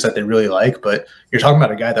linebackers that they really like, but you're talking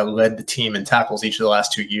about a guy that led the team in tackles each of the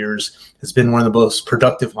last 2 years, has been one of the most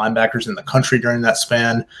productive linebackers in the country during that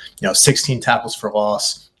span, 16 tackles for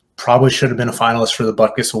loss, probably should have been a finalist for the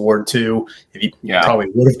Butkus Award too. Probably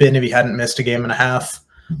would have been if he hadn't missed a game and a half.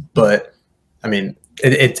 But, I mean,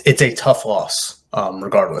 it's a tough loss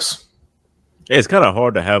regardless. It's kind of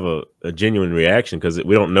hard to have a genuine reaction because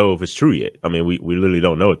we don't know if it's true yet. I mean, we literally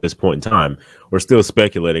don't know at this point in time. We're still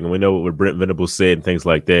speculating, and we know what Brent Venables said and things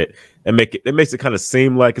like that. And it makes it kind of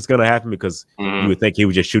seem like it's going to happen because you would think he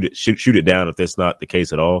would just shoot it down if that's not the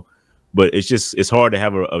case at all. But it's hard to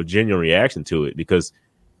have a genuine reaction to it because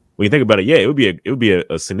when you think about it, it would be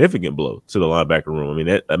a significant blow to the linebacker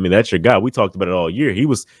room. I mean that's your guy. We talked about it all year.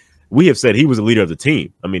 We have said he was a leader of the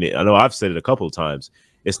team. I mean, I know I've said it a couple of times.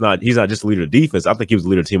 He's not just a leader of defense. I think he was the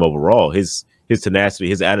leader of the team overall. His tenacity,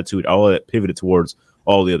 his attitude, all of that pivoted towards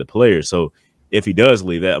all the other players. So if he does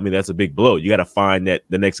leave that, that's a big blow. You got to find that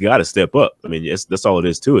the next guy to step up. I mean, that's all it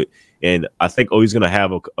is to it. And I think he's going to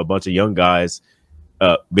have a bunch of young guys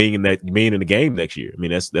being in the game next year. I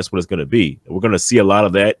mean, that's what it's going to be. We're going to see a lot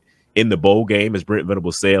of that in the bowl game, as Brent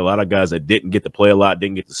Venables said. A lot of guys that didn't get to play a lot,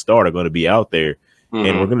 didn't get to start, are going to be out there,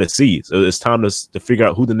 and we're going to see. So it's time to figure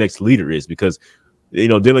out who the next leader is because.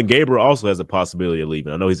 Dylan Gabriel also has a possibility of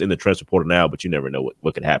leaving. I know he's in the transfer portal now, but you never know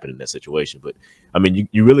what could happen in that situation. But, I mean,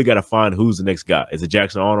 you really got to find who's the next guy. Is it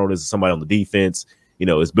Jackson Arnold? Is it somebody on the defense?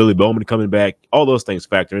 Is Billy Bowman coming back? All those things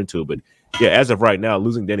factor into it. But, yeah, as of right now,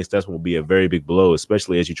 losing Danny Stutsman will be a very big blow,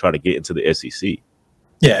 especially as you try to get into the SEC.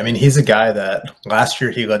 Yeah, I mean, he's a guy that last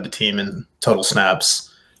year he led the team in total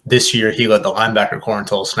snaps. This year he led the linebacker core in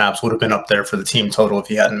total snaps. Would have been up there for the team total if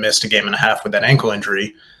he hadn't missed a game and a half with that ankle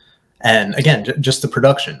injury. And again, just the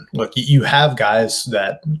production. Look, you have guys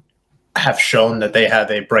that have shown that they have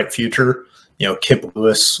a bright future. Kip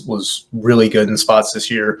Lewis was really good in spots this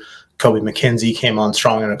year. Kobe McKenzie came on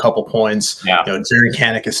strong in a couple points. Yeah. Jerry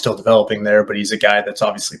Kanik is still developing there, but he's a guy that's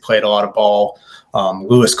obviously played a lot of ball.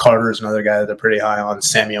 Lewis Carter is another guy that they're pretty high on.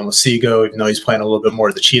 Samuel Masigo, even though he's playing a little bit more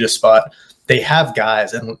of the cheetah spot. They have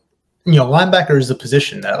guys, and linebacker is a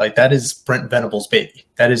position that is Brent Venables' baby.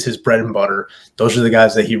 That is his bread and butter. Those are the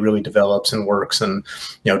guys that he really develops and works and,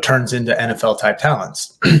 turns into NFL type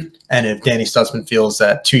talents. And if Danny Stutsman feels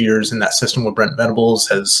that 2 years in that system with Brent Venables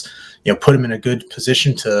has, put him in a good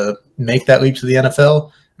position to make that leap to the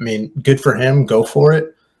NFL, I mean, good for him, go for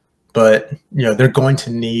it. But, they're going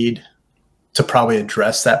to need to probably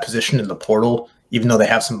address that position in the portal, even though they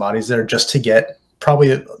have some bodies there, just to get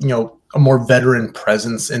probably, a more veteran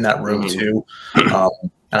presence in that room too.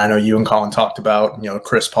 And I know you and Colin talked about,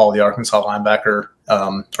 Chris Paul, the Arkansas linebacker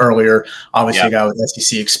earlier, obviously a guy with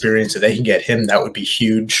SEC experience. If they can get him, that would be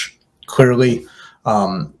huge, clearly.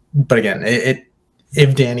 But again,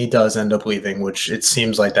 if Danny does end up leaving, which it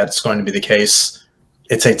seems like that's going to be the case,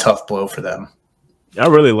 it's a tough blow for them. I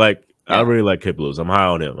really like Kip Lewis. I'm high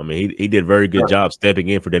on him. I mean, he did a very good job stepping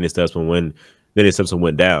in for Danny Stutsman when Danny Stutsman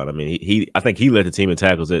went down. I mean, I think he led the team in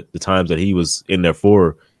tackles at the times that he was in there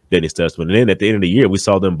for Danny Stutsman. And then at the end of the year, we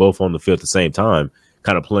saw them both on the field at the same time,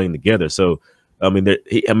 kind of playing together. So, I mean,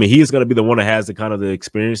 he is going to be the one that has the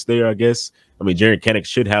experience there, I guess. I mean, Jared Kanik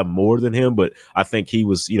should have more than him, but I think he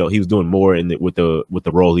was doing more with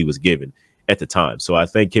the role he was given at the time. So I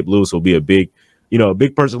think Kip Lewis will be a big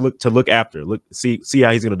person to look after. See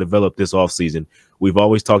how he's going to develop this offseason. We've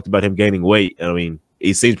always talked about him gaining weight. I mean,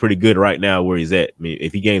 he seems pretty good right now where he's at. I mean,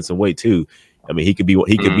 if he gains some weight too, I mean, he could be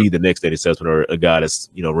the next Danny Stutsman or a guy that's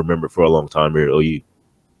remembered for a long time here at OU.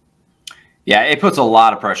 Yeah, it puts a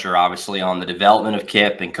lot of pressure, obviously, on the development of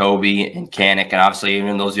Kip and Kobe and Kanik, and obviously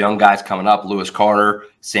even those young guys coming up, Lewis Carter,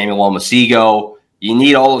 Samuel Masigo. You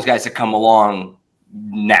need all those guys to come along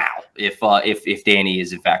now if Danny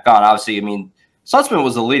is in fact gone. Obviously, I mean, Stutsman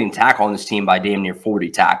was the leading tackle on this team by damn near 40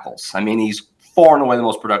 tackles. I mean, he's far and away the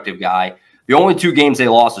most productive guy. The only 2 games they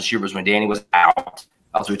lost this year was when Danny was out.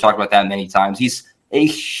 Also, we talked about that many times. He's a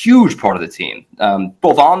huge part of the team,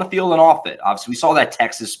 both on the field and off it. Obviously, we saw that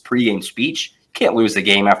Texas pregame speech. You can't lose the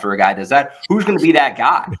game after a guy does that. Who's going to be that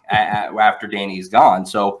guy after Danny's gone?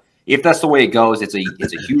 So if that's the way it goes, it's a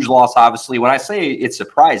huge loss, obviously. When I say it's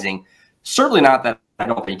surprising, certainly not that I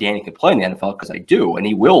don't think Danny can play in the NFL, because I do, and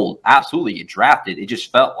he will absolutely get drafted. It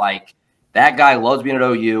just felt like that guy loves being at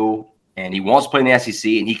OU. and he wants to play in the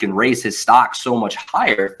SEC, and he can raise his stock so much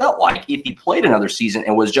higher. It felt like if he played another season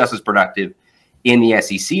and was just as productive in the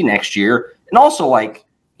SEC next year, and also like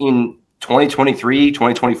in 2023,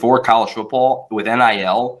 2024 college football with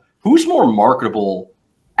NIL, who's more marketable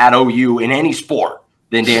at OU in any sport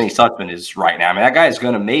than Danny Sussman is right now? I mean, that guy is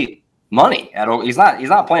going to make money at OU. He's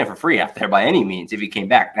not playing for free out there by any means if he came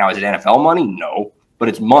back. Now, is it NFL money? No, but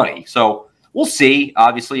it's money. So we'll see.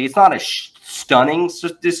 Obviously, it's not a stunning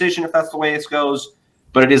decision if that's the way it goes,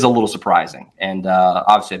 but it is a little surprising and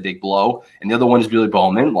obviously a big blow. And the other one is Billy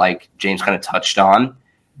Bowman, like James kind of touched on.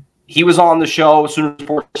 He was on the show as soon as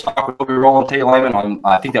Sports Talk with Roland Taylor on,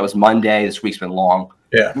 I think that was Monday. This week's been long.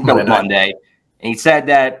 Yeah, Monday. And he said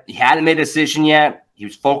that he hadn't made a decision yet. He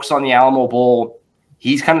was focused on the Alamo Bowl.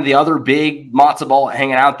 He's kind of the other big matzo ball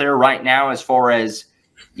hanging out there right now as far as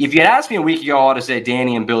if you had asked me a week ago, I would have said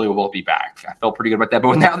Danny and Billy will both be back. I felt pretty good about that.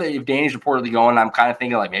 But now that if Danny's reportedly going, I'm kind of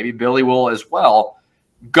thinking like maybe Billy will as well.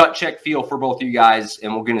 Gut check feel for both of you guys,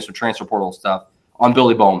 and we'll get into some transfer portal stuff on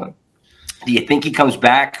Billy Bowman. Do you think he comes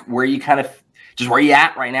back where you kind of just where you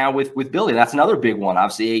at right now with Billy? That's another big one.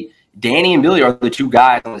 Obviously, Danny and Billy are the two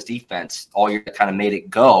guys on this defense all year that kind of made it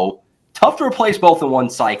go. Tough to replace both in one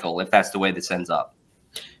cycle if that's the way this ends up.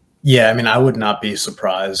 Yeah, I mean, I would not be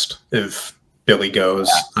surprised if Billy goes.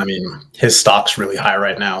 Yeah. I mean, his stock's really high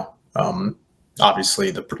right now. Obviously,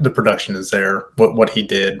 the production is there. What he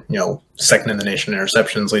did, second in the nation in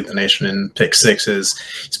interceptions, lead the nation in pick sixes.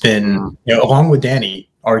 He's been, along with Danny,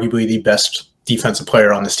 arguably the best defensive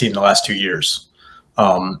player on this team the last 2 years.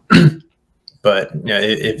 But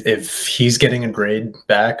if he's getting a grade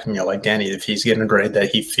back, like Danny, if he's getting a grade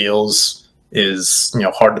that he feels is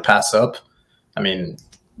hard to pass up, I mean,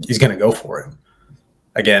 he's going to go for it.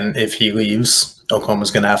 Again, if he leaves, Oklahoma's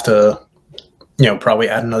going to have to, probably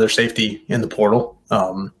add another safety in the portal.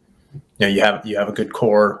 You have a good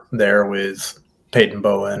core there with Peyton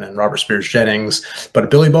Bowen and Robert Spears Jennings, but if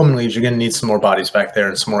Billy Bowman leaves, you're going to need some more bodies back there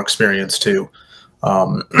and some more experience too.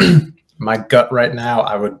 My gut right now,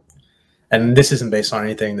 I would, and this isn't based on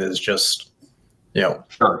anything. That is just,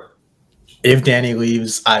 sure. If Danny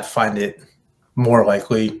leaves, I find it more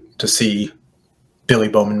likely to see Billy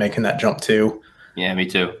Bowman making that jump too. Yeah, me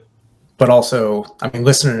too. But also, I mean,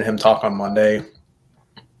 listening to him talk on Monday,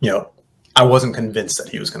 I wasn't convinced that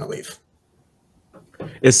he was going to leave.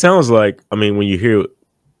 It sounds like, I mean, we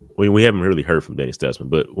haven't really heard from Danny Stutzman,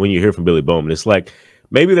 but when you hear from Billy Bowman, it's like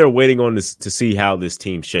maybe they're waiting on this to see how this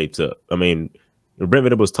team shapes up. I mean, Brent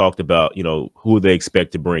Venables talked about, who they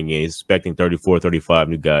expect to bring in. He's expecting 34, 35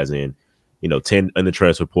 new guys in, 10 in the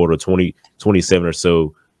transfer portal, 20, 27 or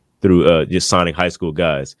so through just signing high school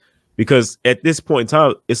guys. Because at this point in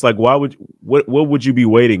time, it's like, what would you be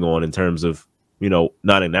waiting on in terms of,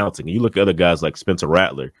 not announcing? You look at other guys like Spencer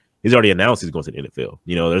Rattler. He's already announced he's going to the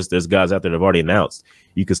NFL. There's guys out there that have already announced.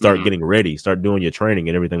 You can start getting ready, start doing your training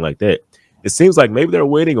and everything like that. It seems like maybe they're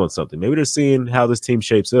waiting on something. Maybe they're seeing how this team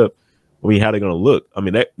shapes up. I mean, how they're going to look. I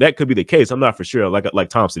mean, that could be the case. I'm not for sure. Like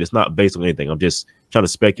Tom said, it's not based on anything. I'm just trying to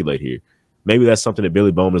speculate here. Maybe that's something that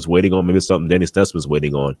Billy Bowman is waiting on. Maybe it's something Danny Stutzman is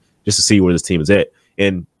waiting on just to see where this team is at.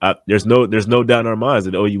 And there's no doubt in our minds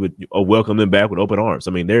that you would welcome them back with open arms.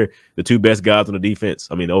 I mean, they're the two best guys on the defense.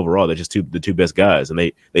 I mean, overall, they're just the two best guys, and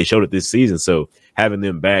they showed it this season. So having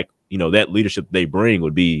them back, that leadership they bring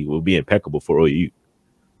would be impeccable for OU.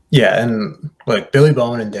 Yeah, and like Billy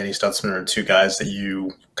Bowman and Danny Stutzman are two guys that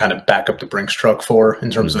you kind of back up the Brinks truck for in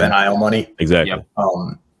terms of NIL money. Exactly. Yep.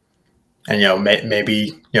 And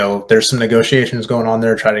maybe there's some negotiations going on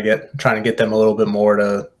there, trying to get them a little bit more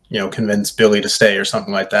to convince Billy to stay or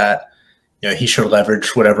something like that. He should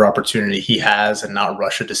leverage whatever opportunity he has and not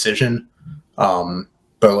rush a decision. But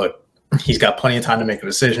look, he's got plenty of time to make a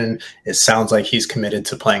decision. It sounds like he's committed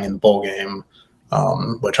to playing in the bowl game,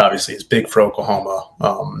 which obviously is big for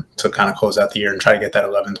Oklahoma to kind of close out the year and try to get that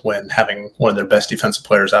 11th win, having one of their best defensive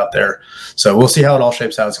players out there. So we'll see how it all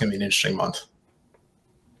shapes out. It's going to be an interesting month.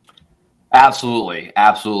 Absolutely.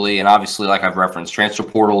 And obviously, like I've referenced, transfer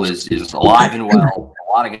portal is alive and well.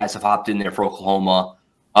 A lot of guys have hopped in there for Oklahoma.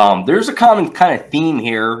 There's a common kind of theme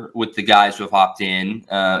here with the guys who have hopped in,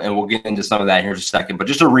 and we'll get into some of that here in a second. But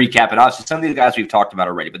just to recap, and obviously some of these guys we've talked about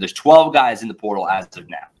already, but there's 12 guys in the portal as of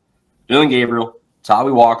now. Dylan Gabriel,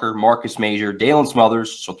 Tawi Walker, Marcus Major, Dalen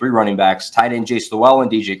Smothers, so 3 running backs, tight end Jace Llewellyn,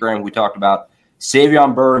 DJ Graham, we talked about,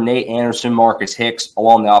 Savion Burr, Nate Anderson, Marcus Hicks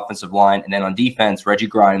along the offensive line, and then on defense, Reggie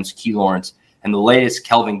Grimes, Key Lawrence, and the latest,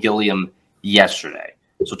 Kelvin Gilliam yesterday.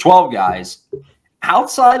 So 12 guys.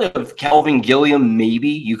 Outside of Kelvin Gilliam, maybe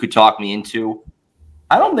you could talk me into,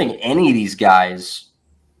 I don't think any of these guys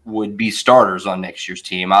would be starters on next year's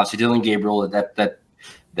team. Obviously, Dylan Gabriel,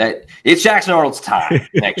 that it's Jackson Arnold's time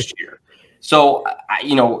next year. So,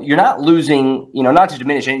 you're not losing, not to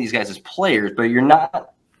diminish any of these guys as players, but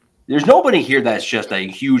there's nobody here that's just a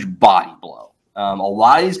huge body blow. A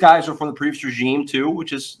lot of these guys are from the previous regime too,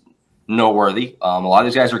 which is noteworthy. A lot of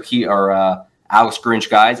these guys are Alex Grinch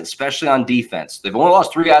guys, especially on defense. They've only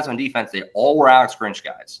lost 3 guys on defense. They all were Alex Grinch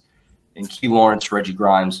guys. And Key Lawrence, Reggie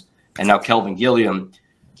Grimes, and now Kelvin Gilliam.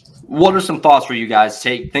 What are some thoughts for you guys?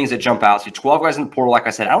 Take things that jump out. So 12 guys in the portal, like I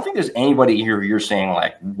said, I don't think there's anybody here you're saying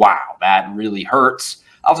like, wow, that really hurts.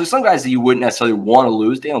 Obviously, some guys that you wouldn't necessarily want to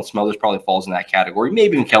lose. Dalen Smothers probably falls in that category.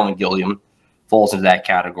 Maybe even Kelvin Gilliam falls into that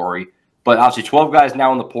category. But obviously 12 guys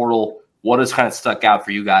now in the portal. What has kind of stuck out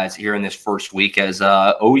for you guys here in this first week as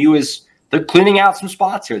OU they're cleaning out some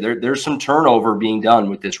spots here. There's some turnover being done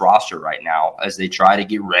with this roster right now as they try to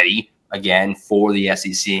get ready again for the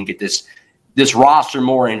SEC and get this roster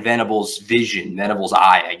more in Venable's vision, Venable's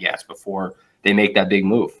eye, I guess, before they make that big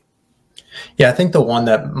move. Yeah, I think the one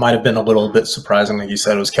that might have been a little bit surprising, like you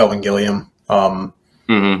said, was Kelvin Gilliam.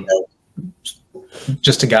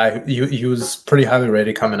 Just a guy who he was pretty highly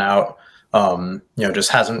rated coming out. Just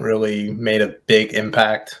hasn't really made a big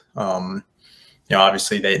impact.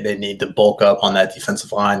 Obviously they need to bulk up on that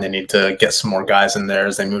defensive line. They need to get some more guys in there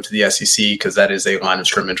as they move to the SEC because that is a line of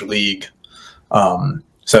scrimmage league.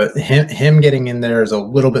 So him getting in there is a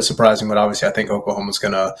little bit surprising, but obviously I think Oklahoma's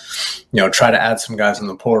going to, try to add some guys in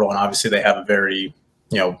the portal. And obviously they have a very,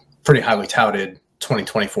 pretty highly touted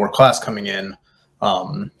 2024 class coming in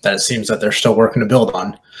that it seems that they're still working to build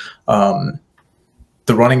on.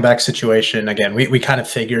 The running back situation, again, we kind of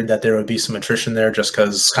figured that there would be some attrition there just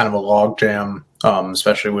because kind of a log jam,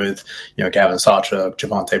 especially with, Gavin Sawchuk,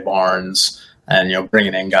 Javonte Barnes, and,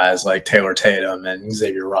 bringing in guys like Taylor Tatum and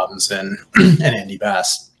Xavier Robinson and Andy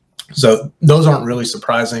Bass. So those aren't really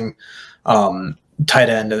surprising. Tight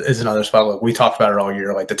end is another spot. Like we talked about it all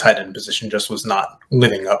year. Like the tight end position just was not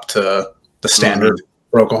living up to the standard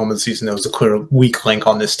for Oklahoma this season. There was a clear weak link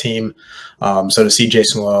on this team. So to see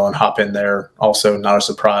Jason Llewellyn hop in there, also not a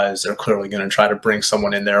surprise. They're clearly going to try to bring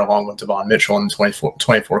someone in there along with Devon Mitchell in the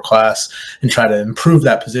 24 class and try to improve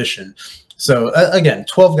that position. So again,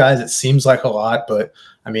 12 guys, it seems like a lot, but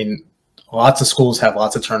I mean, lots of schools have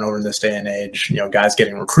lots of turnover in this day and age. Guys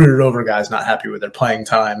getting recruited over, guys not happy with their playing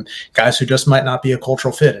time, guys who just might not be a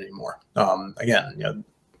cultural fit anymore. Again,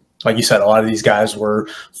 like you said, a lot of these guys were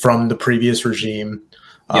from the previous regime.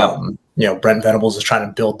 Brent Venables is trying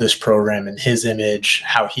to build this program in his image,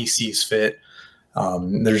 how he sees fit.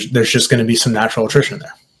 There's just going to be some natural attrition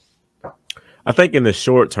there. I think in the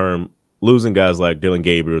short term, losing guys like Dylan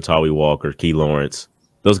Gabriel, Tawi Walker, Key Lawrence,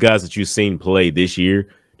 those guys that you've seen play this year,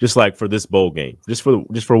 just like for this bowl game, just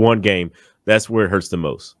for one game, that's where it hurts the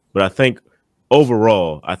most. But I think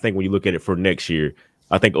overall, when you look at it for next year,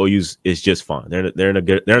 I think OU's is just fine. They're in a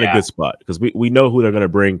good spot because we know who they're going to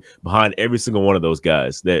bring behind every single one of those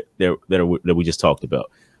guys that we just talked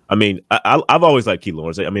about. I mean, I've always liked Key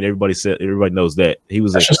Lawrence. I mean, everybody knows that he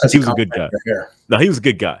was a good guy. No, he was a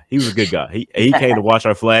good guy. He came to watch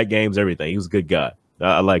our flag games, everything. He was a good guy.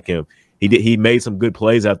 I like him. He made some good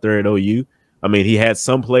plays out there at OU. I mean, he had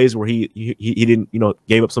some plays where he didn't,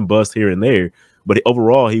 gave up some bust here and there, but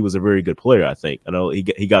overall he was a very good player. I think. I know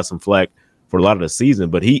he got some flack for a lot of the season,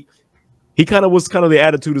 but he kind of was the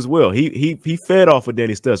attitude as well. He fed off of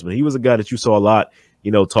Danny Stutzman. He was a guy that you saw a lot,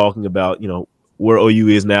 talking about, where OU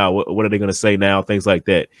is now, what are they going to say now, things like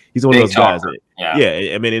that. He's one of those guys.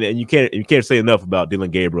 I mean, and you can't say enough about Dylan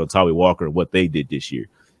Gabriel and Tawi Walker and what they did this year.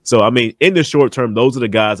 So, I mean, in the short term, those are the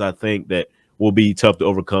guys I think that will be tough to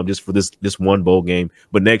overcome just for this one bowl game.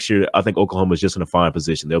 But next year, I think Oklahoma is just in a fine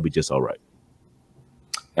position. They'll be just all right.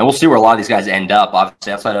 And we'll see where a lot of these guys end up.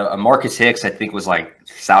 Obviously, outside of Marcus Hicks, I think was like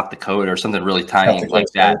South Dakota or something really tiny like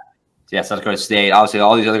that. Yeah, South Dakota State. Obviously,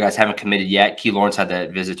 all these other guys haven't committed yet. Key Lawrence had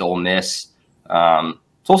that visit to Ole Miss. So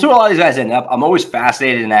we'll see where a lot of these guys end up. I'm always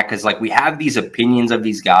fascinated in that because, we have these opinions of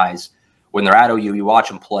these guys when they're at OU. You watch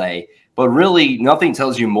them play, but really nothing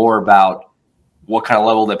tells you more about what kind of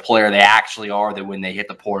level of player they actually are than when they hit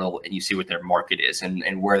the portal and you see what their market is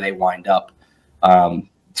and where they wind up.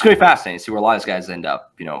 It's going to be fascinating to see where a lot of these guys end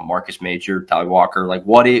up. Marcus Major, Tawi Walker,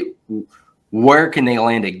 where can they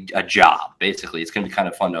land a job? Basically, it's going to be kind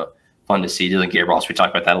of fun to see. Dylan Gabriel, we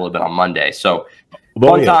talked about that a little bit on Monday. So,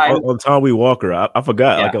 on Tawi Walker, I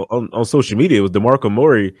forgot. On social media, it was DeMarco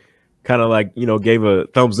Murray kind of gave a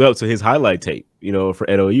thumbs up to his highlight tape. For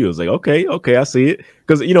at OU, it was like okay, I see it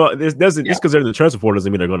because just because they're in the transfer portal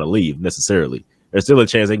doesn't mean they're going to leave necessiring. There's still a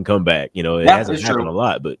chance they can come back. It hasn't happened a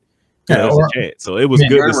lot, but. There's a chance. So it was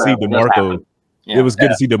good to see DeMarco. It was good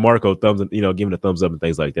to see DeMarco giving a thumbs up and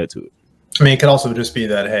things like that to it. I mean, it could also just be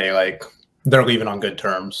that, hey, they're leaving on good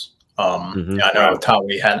terms. I know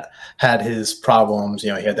Tawi had his problems. He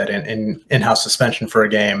had that in-house suspension for a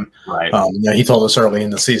game. Right. He told us early in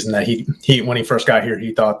the season that he when he first got here,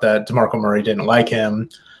 he thought that DeMarco Murray didn't like him,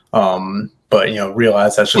 but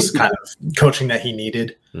realized that's just kind of coaching that he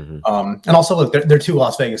needed. And also, look, they're two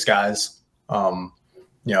Las Vegas guys. And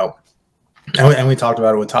we talked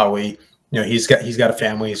about it with Tawi. He's got a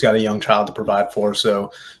family, he's got a young child to provide for.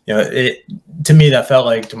 So, to me, that felt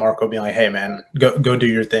like DeMarco being like, "Hey, man, go do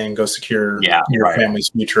your thing, go secure your family's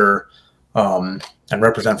future, and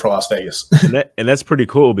represent for Las Vegas." and that's pretty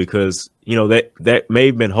cool because that may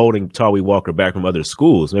have been holding Tawi Walker back from other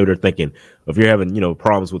schools. Maybe they're thinking, if you're having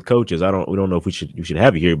problems with coaches, we don't know if we should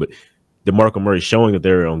have you here. But DeMarco Murray showing that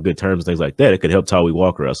they're on good terms and things like that, it could help Tawi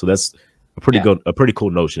Walker out. So that's a pretty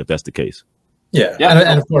cool notion if that's the case. Yeah.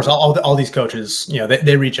 And of course, all these coaches,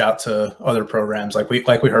 they reach out to other programs like we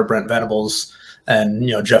heard Brent Venables and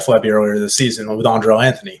Jeff Lebby earlier this season with Andrel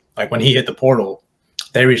Anthony. Like when he hit the portal,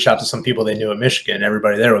 they reached out to some people they knew at Michigan. And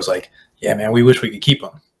everybody there was like, "Yeah, man, we wish we could keep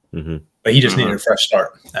him," but he just needed a fresh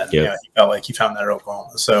start, and he felt like he found that at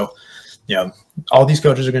Oklahoma. So, all these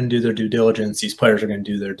coaches are going to do their due diligence. These players are going to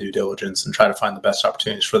do their due diligence and try to find the best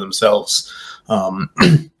opportunities for themselves.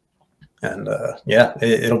 And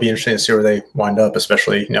it'll be interesting to see where they wind up,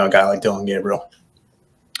 especially a guy like Dylan Gabriel.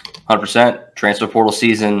 100%. Transfer portal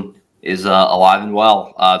season is alive and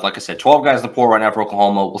well. Like I said, 12 guys in the portal right now for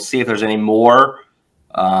Oklahoma. We'll see if there's any more.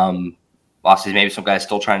 Obviously, maybe some guys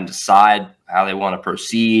still trying to decide how they want to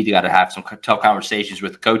proceed. You got to have some tough conversations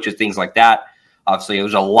with the coaches, things like that. Obviously, it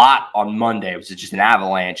was a lot on Monday. It was just an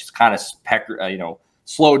avalanche. It's kind of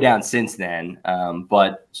slowed down since then,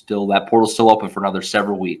 but still that portal's still open for another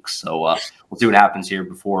several weeks. So we'll see what happens here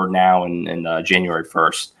before now and January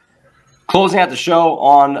 1st. Closing out the show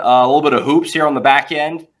on a little bit of hoops here on the back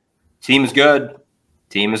end. Team is good.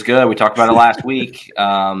 We talked about it last week.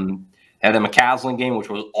 Had the McCaslin game, which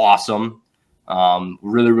was awesome.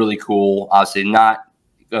 Really, really cool. Obviously not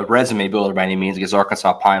a resume builder by any means against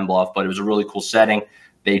Arkansas Pine Bluff, but it was a really cool setting.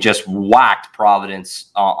 They just whacked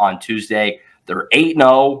Providence on Tuesday. They're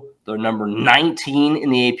 8-0. They're number 19 in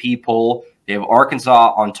the AP poll. They have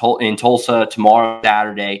Arkansas in Tulsa tomorrow,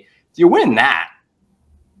 Saturday. If you win that,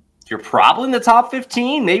 you're probably in the top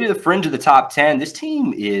 15, maybe the fringe of the top 10. This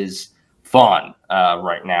team is fun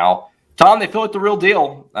right now. Tom, they feel like the real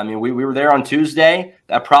deal. I mean, we were there on Tuesday.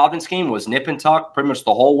 That Providence game was nip and tuck pretty much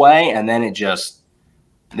the whole way, and then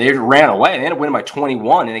they ran away. They ended up winning by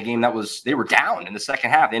 21 in a game they were down in the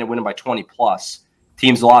second half. They ended up winning by 20 plus.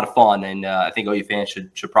 Team's a lot of fun, and I think OU fans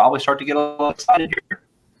should probably start to get a little excited here.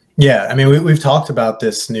 Yeah, I mean, we've talked about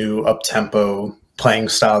this new up-tempo playing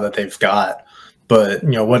style that they've got, but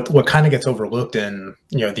what kind of gets overlooked in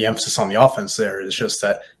the emphasis on the offense there is just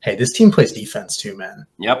that, hey, this team plays defense too, man.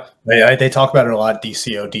 Yep. They talk about it a lot.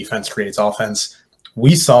 DCO, defense creates offense.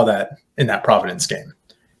 We saw that in that Providence game.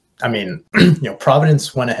 I mean,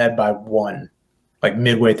 Providence went ahead by 1, like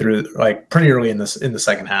midway through, like pretty early in the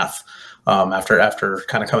second half. After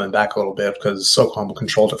kind of coming back a little bit because Oklahoma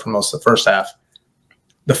controlled it for most of the first half.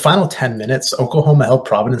 The final 10 minutes, Oklahoma held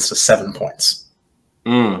Providence to 7 points.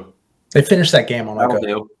 They finished that game on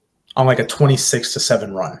like a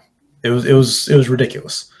 26-7 run. It was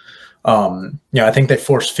ridiculous. I think they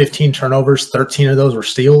forced 15 turnovers. 13 of those were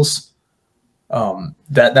steals.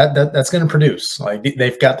 That's going to produce. Like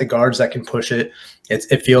they've got the guards that can push it.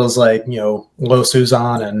 It feels like Lo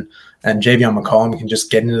Suzan and Javion McCollum can just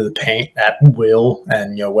get into the paint at will.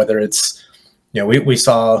 And whether it's we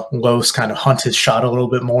saw Los kind of hunt his shot a little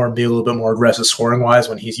bit more and be a little bit more aggressive scoring wise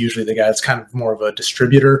when he's usually the guy that's kind of more of a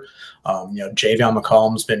distributor. Javion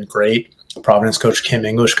McCollum's been great. Providence coach Kim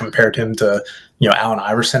English compared him to Allen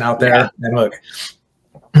Iverson out there. Yeah. And look,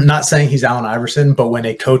 I'm not saying he's Allen Iverson, but when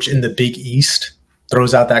a coach in the Big East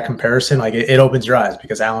throws out that comparison, like it opens your eyes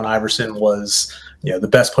because Allen Iverson was the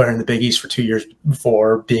best player in the Big East for 2 years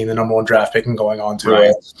before being the number 1 draft pick and going on to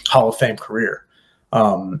a Hall of Fame career.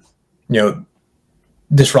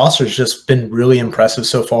 This roster has just been really impressive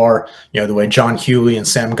so far. The way John Hewley and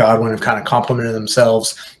Sam Godwin have kind of complemented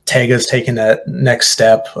themselves. Tega's taken that next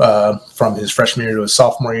step from his freshman year to his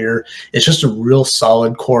sophomore year. It's just a real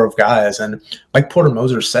solid core of guys. And like Porter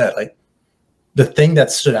Moser said, like the thing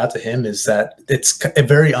that stood out to him is that it's a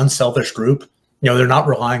very unselfish group. They're not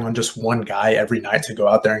relying on just one guy every night to go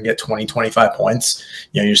out there and get 20, 25 points.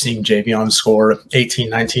 You're seeing Javion score 18,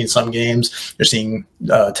 19 some games. You're seeing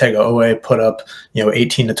Tega Owe put up,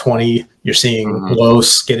 18 to 20. You're seeing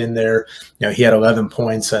Los get in there. He had 11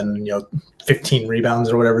 points and, 15 rebounds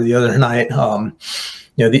or whatever the other night.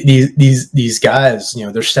 these guys,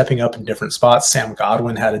 they're stepping up in different spots. Sam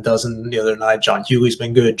Godwin had a dozen the other night. John Hughley's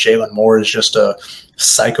been good. Jalen Moore is just a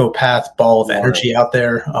psychopath ball of energy out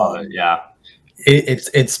there.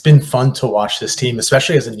 It's been fun to watch this team,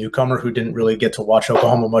 especially as a newcomer who didn't really get to watch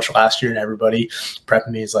Oklahoma much last year, and everybody prepping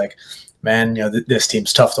me is like, man, this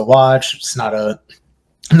team's tough to watch. It's not a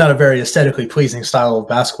very aesthetically pleasing style of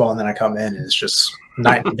basketball, and then I come in and it's just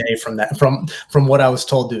night and day from what I was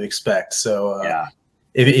told to expect. So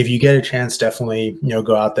if you get a chance, definitely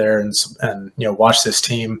go out there and watch this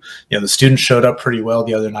team. The students showed up pretty well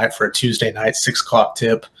the other night for a Tuesday night 6:00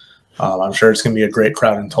 tip. I'm sure it's going to be a great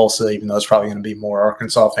crowd in Tulsa, even though it's probably going to be more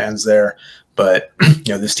Arkansas fans there. But,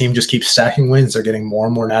 this team just keeps stacking wins. They're getting more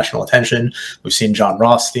and more national attention. We've seen John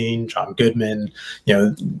Rothstein, John Goodman,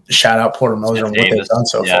 shout out Porter Moser and what they've done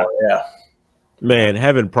so far. Yeah. Man,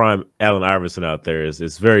 having prime Allen Iverson out there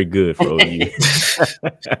is very good for OU.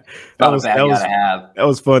 that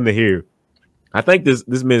was fun to hear. I think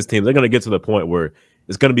this men's team, they're going to get to the point where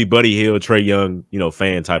it's going to be Buddy Hield, Trae Young,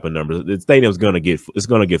 fan type of numbers. The stadium's going to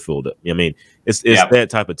get filled up. I mean, it's that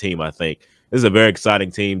type of team. I think this is a very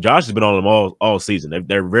exciting team. Josh has been on them all season.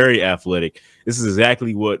 They're very athletic. This is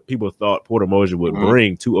exactly what people thought Porter Moser would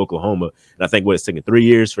bring to Oklahoma. And I think it's taken 3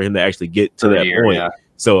 years for him to actually get to that point. Yeah.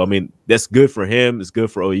 So I mean, that's good for him. It's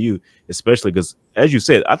good for OU, especially because, as you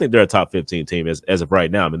said, I think they're a top 15 team as of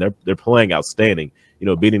right now. I mean, they're playing outstanding.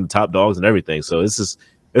 Beating the top dogs and everything. So this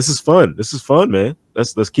is fun. This is fun, man.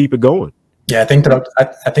 Let's keep it going. Yeah, I think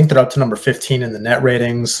they're up to number 15 in the net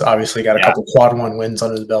ratings. Obviously, got a couple quad 1 wins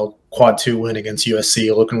under the belt. Quad 2 win against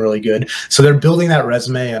USC, looking really good. So they're building that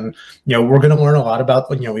resume, and we're going to learn a lot about.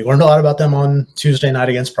 We learned a lot about them on Tuesday night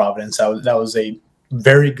against Providence. That was a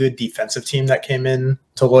very good defensive team that came in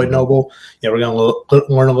to Lloyd Noble. We're going to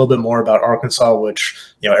learn a little bit more about Arkansas, which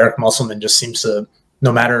Eric Musselman just seems to.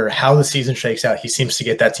 No matter how the season shakes out, he seems to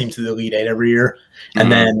get that team to the Elite Eight every year.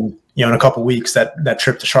 And then, in a couple of weeks, that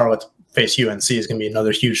trip to Charlotte to face UNC is going to be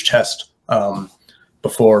another huge test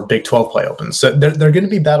before Big 12 play opens. So they're going to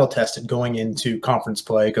be battle tested going into conference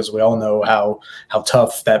play because we all know how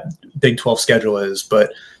tough that Big 12 schedule is.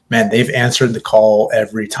 But, man, they've answered the call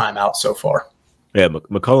every time out so far. Yeah,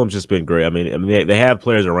 McCollum's just been great. I mean, they have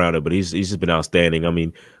players around it, but he's just been outstanding. I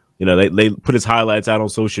mean, they put his highlights out on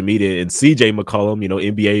social media, and CJ McCollum,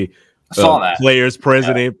 NBA players,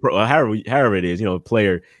 president, however it is,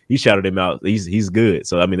 player, he shouted him out. He's good.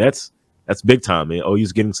 So I mean, that's big time, man.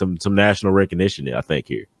 OU's getting some national recognition, I think,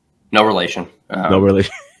 here. No relation. No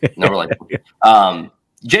relation. No relation.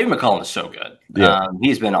 Jay McCollum is so good. Yeah.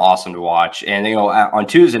 He's been awesome to watch. And on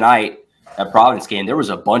Tuesday night at Providence game, there was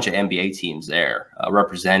a bunch of NBA teams there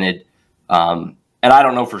represented. And I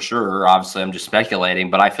don't know for sure. Obviously, I'm just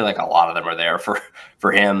speculating, but I feel like a lot of them are there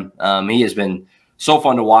for him. He has been so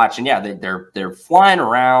fun to watch, and they're flying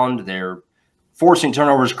around. They're forcing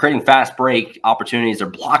turnovers, creating fast break opportunities. They're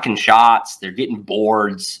blocking shots. They're getting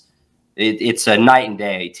boards. It's a night and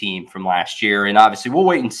day team from last year, and obviously we'll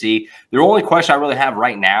wait and see. The only question I really have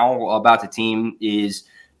right now about the team is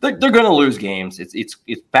they're going to lose games. It's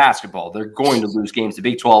basketball. They're going to lose games. The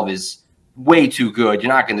Big 12 is way too good.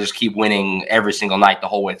 You're not going to just keep winning every single night the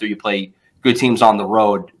whole way through. You play good teams on the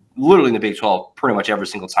road, literally in the Big 12, pretty much every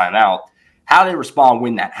single time out. How they respond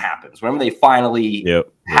when that happens, whenever they finally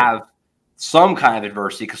have some kind of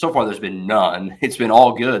adversity, because so far there's been none. It's been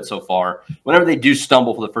all good so far. Whenever they do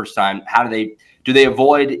stumble for the first time, do they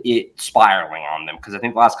avoid it spiraling on them? Because I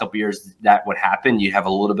think the last couple of years that would happen. You'd have a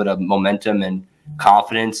little bit of momentum and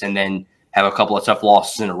confidence, and then have a couple of tough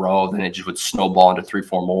losses in a row, then it just would snowball into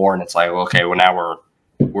 3-4 more, and it's like, okay, well now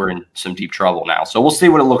we're in some deep trouble now. So we'll see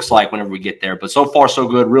what it looks like whenever we get there. But so far so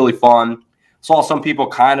good, really fun. Saw some people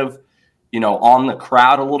kind of, on the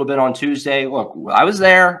crowd a little bit on Tuesday. Look, I was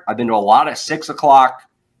there. I've been to a lot of 6:00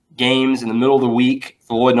 games in the middle of the week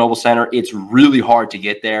for Lloyd Noble Center. It's really hard to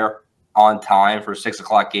get there on time for a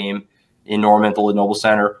 6:00 game in Norman at the Lloyd Noble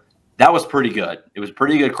Center. That was pretty good. It was a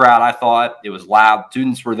pretty good crowd, I thought. It was loud.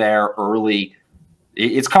 Students were there early.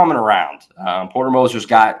 It's coming around. Porter Moser's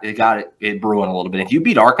got it brewing a little bit. If you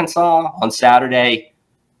beat Arkansas on Saturday,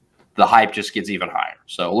 the hype just gets even higher.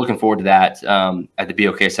 So looking forward to that at the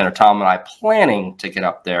BOK Center. Tom and I planning to get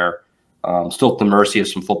up there. Still at the mercy of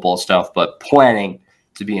some football stuff, but planning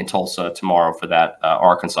to be in Tulsa tomorrow for that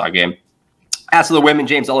Arkansas game. As for the women,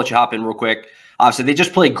 James, I'll let you hop in real quick. Obviously, they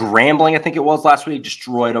just played Grambling, I think it was last week,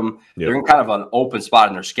 destroyed them. Yep. They're in kind of an open spot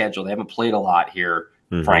in their schedule. They haven't played a lot here,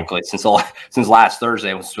 frankly, since last Thursday,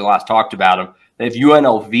 since we last talked about them. They have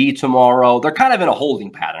UNLV tomorrow. They're kind of in a holding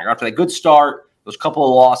pattern. After that good start, those couple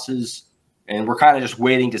of losses, and we're kind of just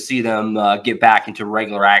waiting to see them get back into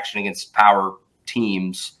regular action against power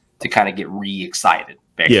teams to kind of get re-excited.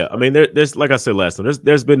 Yeah, I mean, there's like I said last time,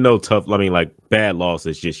 there's been no tough, like bad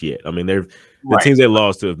losses just yet. I mean, the teams they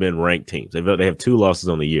lost to have been ranked teams. They have 2 losses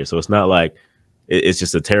on the year, so it's not like it's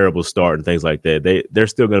just a terrible start and things like that. They're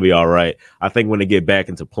still going to be all right. I think when they get back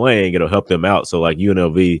into playing, it'll help them out. So like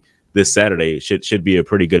UNLV this Saturday should be a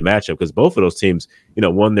pretty good matchup because both of those teams,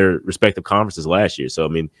 won their respective conferences last year. So I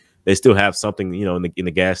mean, they still have something, in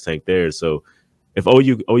the gas tank there. So if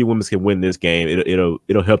OU women's can win this game,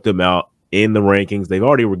 it'll help them out in the rankings. They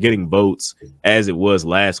already were getting votes as it was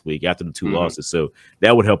last week after the 2 losses. So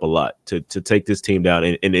that would help a lot to take this team down.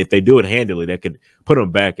 And if they do it handily, that could put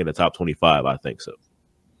them back in the top 25, I think so.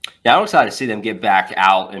 Yeah, I'm excited to see them get back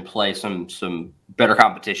out and play some better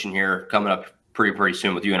competition here coming up pretty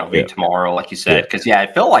soon with UNLV tomorrow, like you said. Because,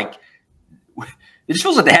 it felt like it just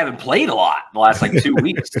feels like they haven't played a lot the last 2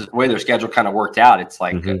 weeks. The way their schedule kind of worked out, it's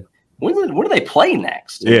like when do they play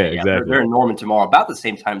next? Yeah, exactly. They're in Norman tomorrow, about the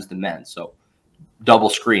same time as the men. So double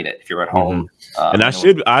screen it if you're at home. And I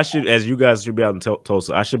should, as you guys should be out in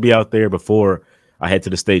Tulsa, I should be out there before I head to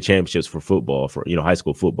the state championships for football, for high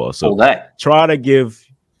school football. So try to give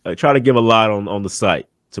a lot on the site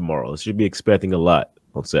tomorrow. I should be expecting a lot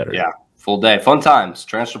on Saturday. Yeah, full day, fun times.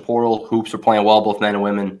 Transfer portal hoops are playing well, both men and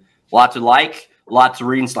women. A lot to like. Lots of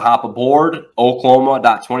reasons to hop aboard.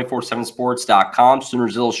 Oklahoma.247sports.com.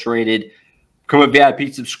 Sooners Illustrated. Become a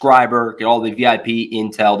VIP subscriber. Get all the VIP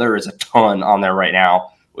intel. There is a ton on there right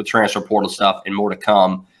now with transfer portal stuff and more to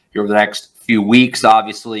come here over the next few weeks.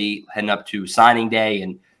 Obviously, heading up to signing day.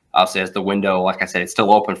 And obviously, as the window, like I said, it's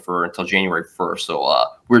still open until January 1st. So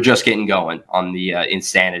we're just getting going on the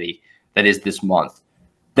insanity that is this month.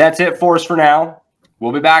 That's it for us for now.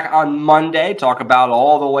 We'll be back on Monday, talk about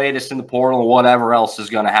all the latest in the portal and whatever else is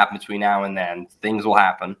going to happen between now and then. Things will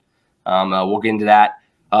happen. We'll get into that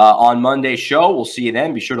on Monday's show. We'll see you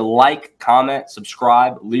then. Be sure to like, comment,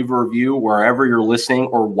 subscribe, leave a review wherever you're listening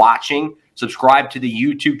or watching. Subscribe to the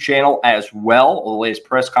YouTube channel as well. All the latest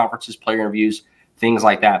press conferences, player interviews, things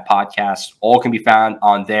like that, podcasts, all can be found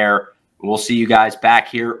on there. We'll see you guys back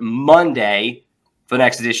here Monday for the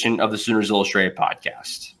next edition of the Sooners Illustrated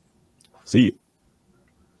podcast. See you.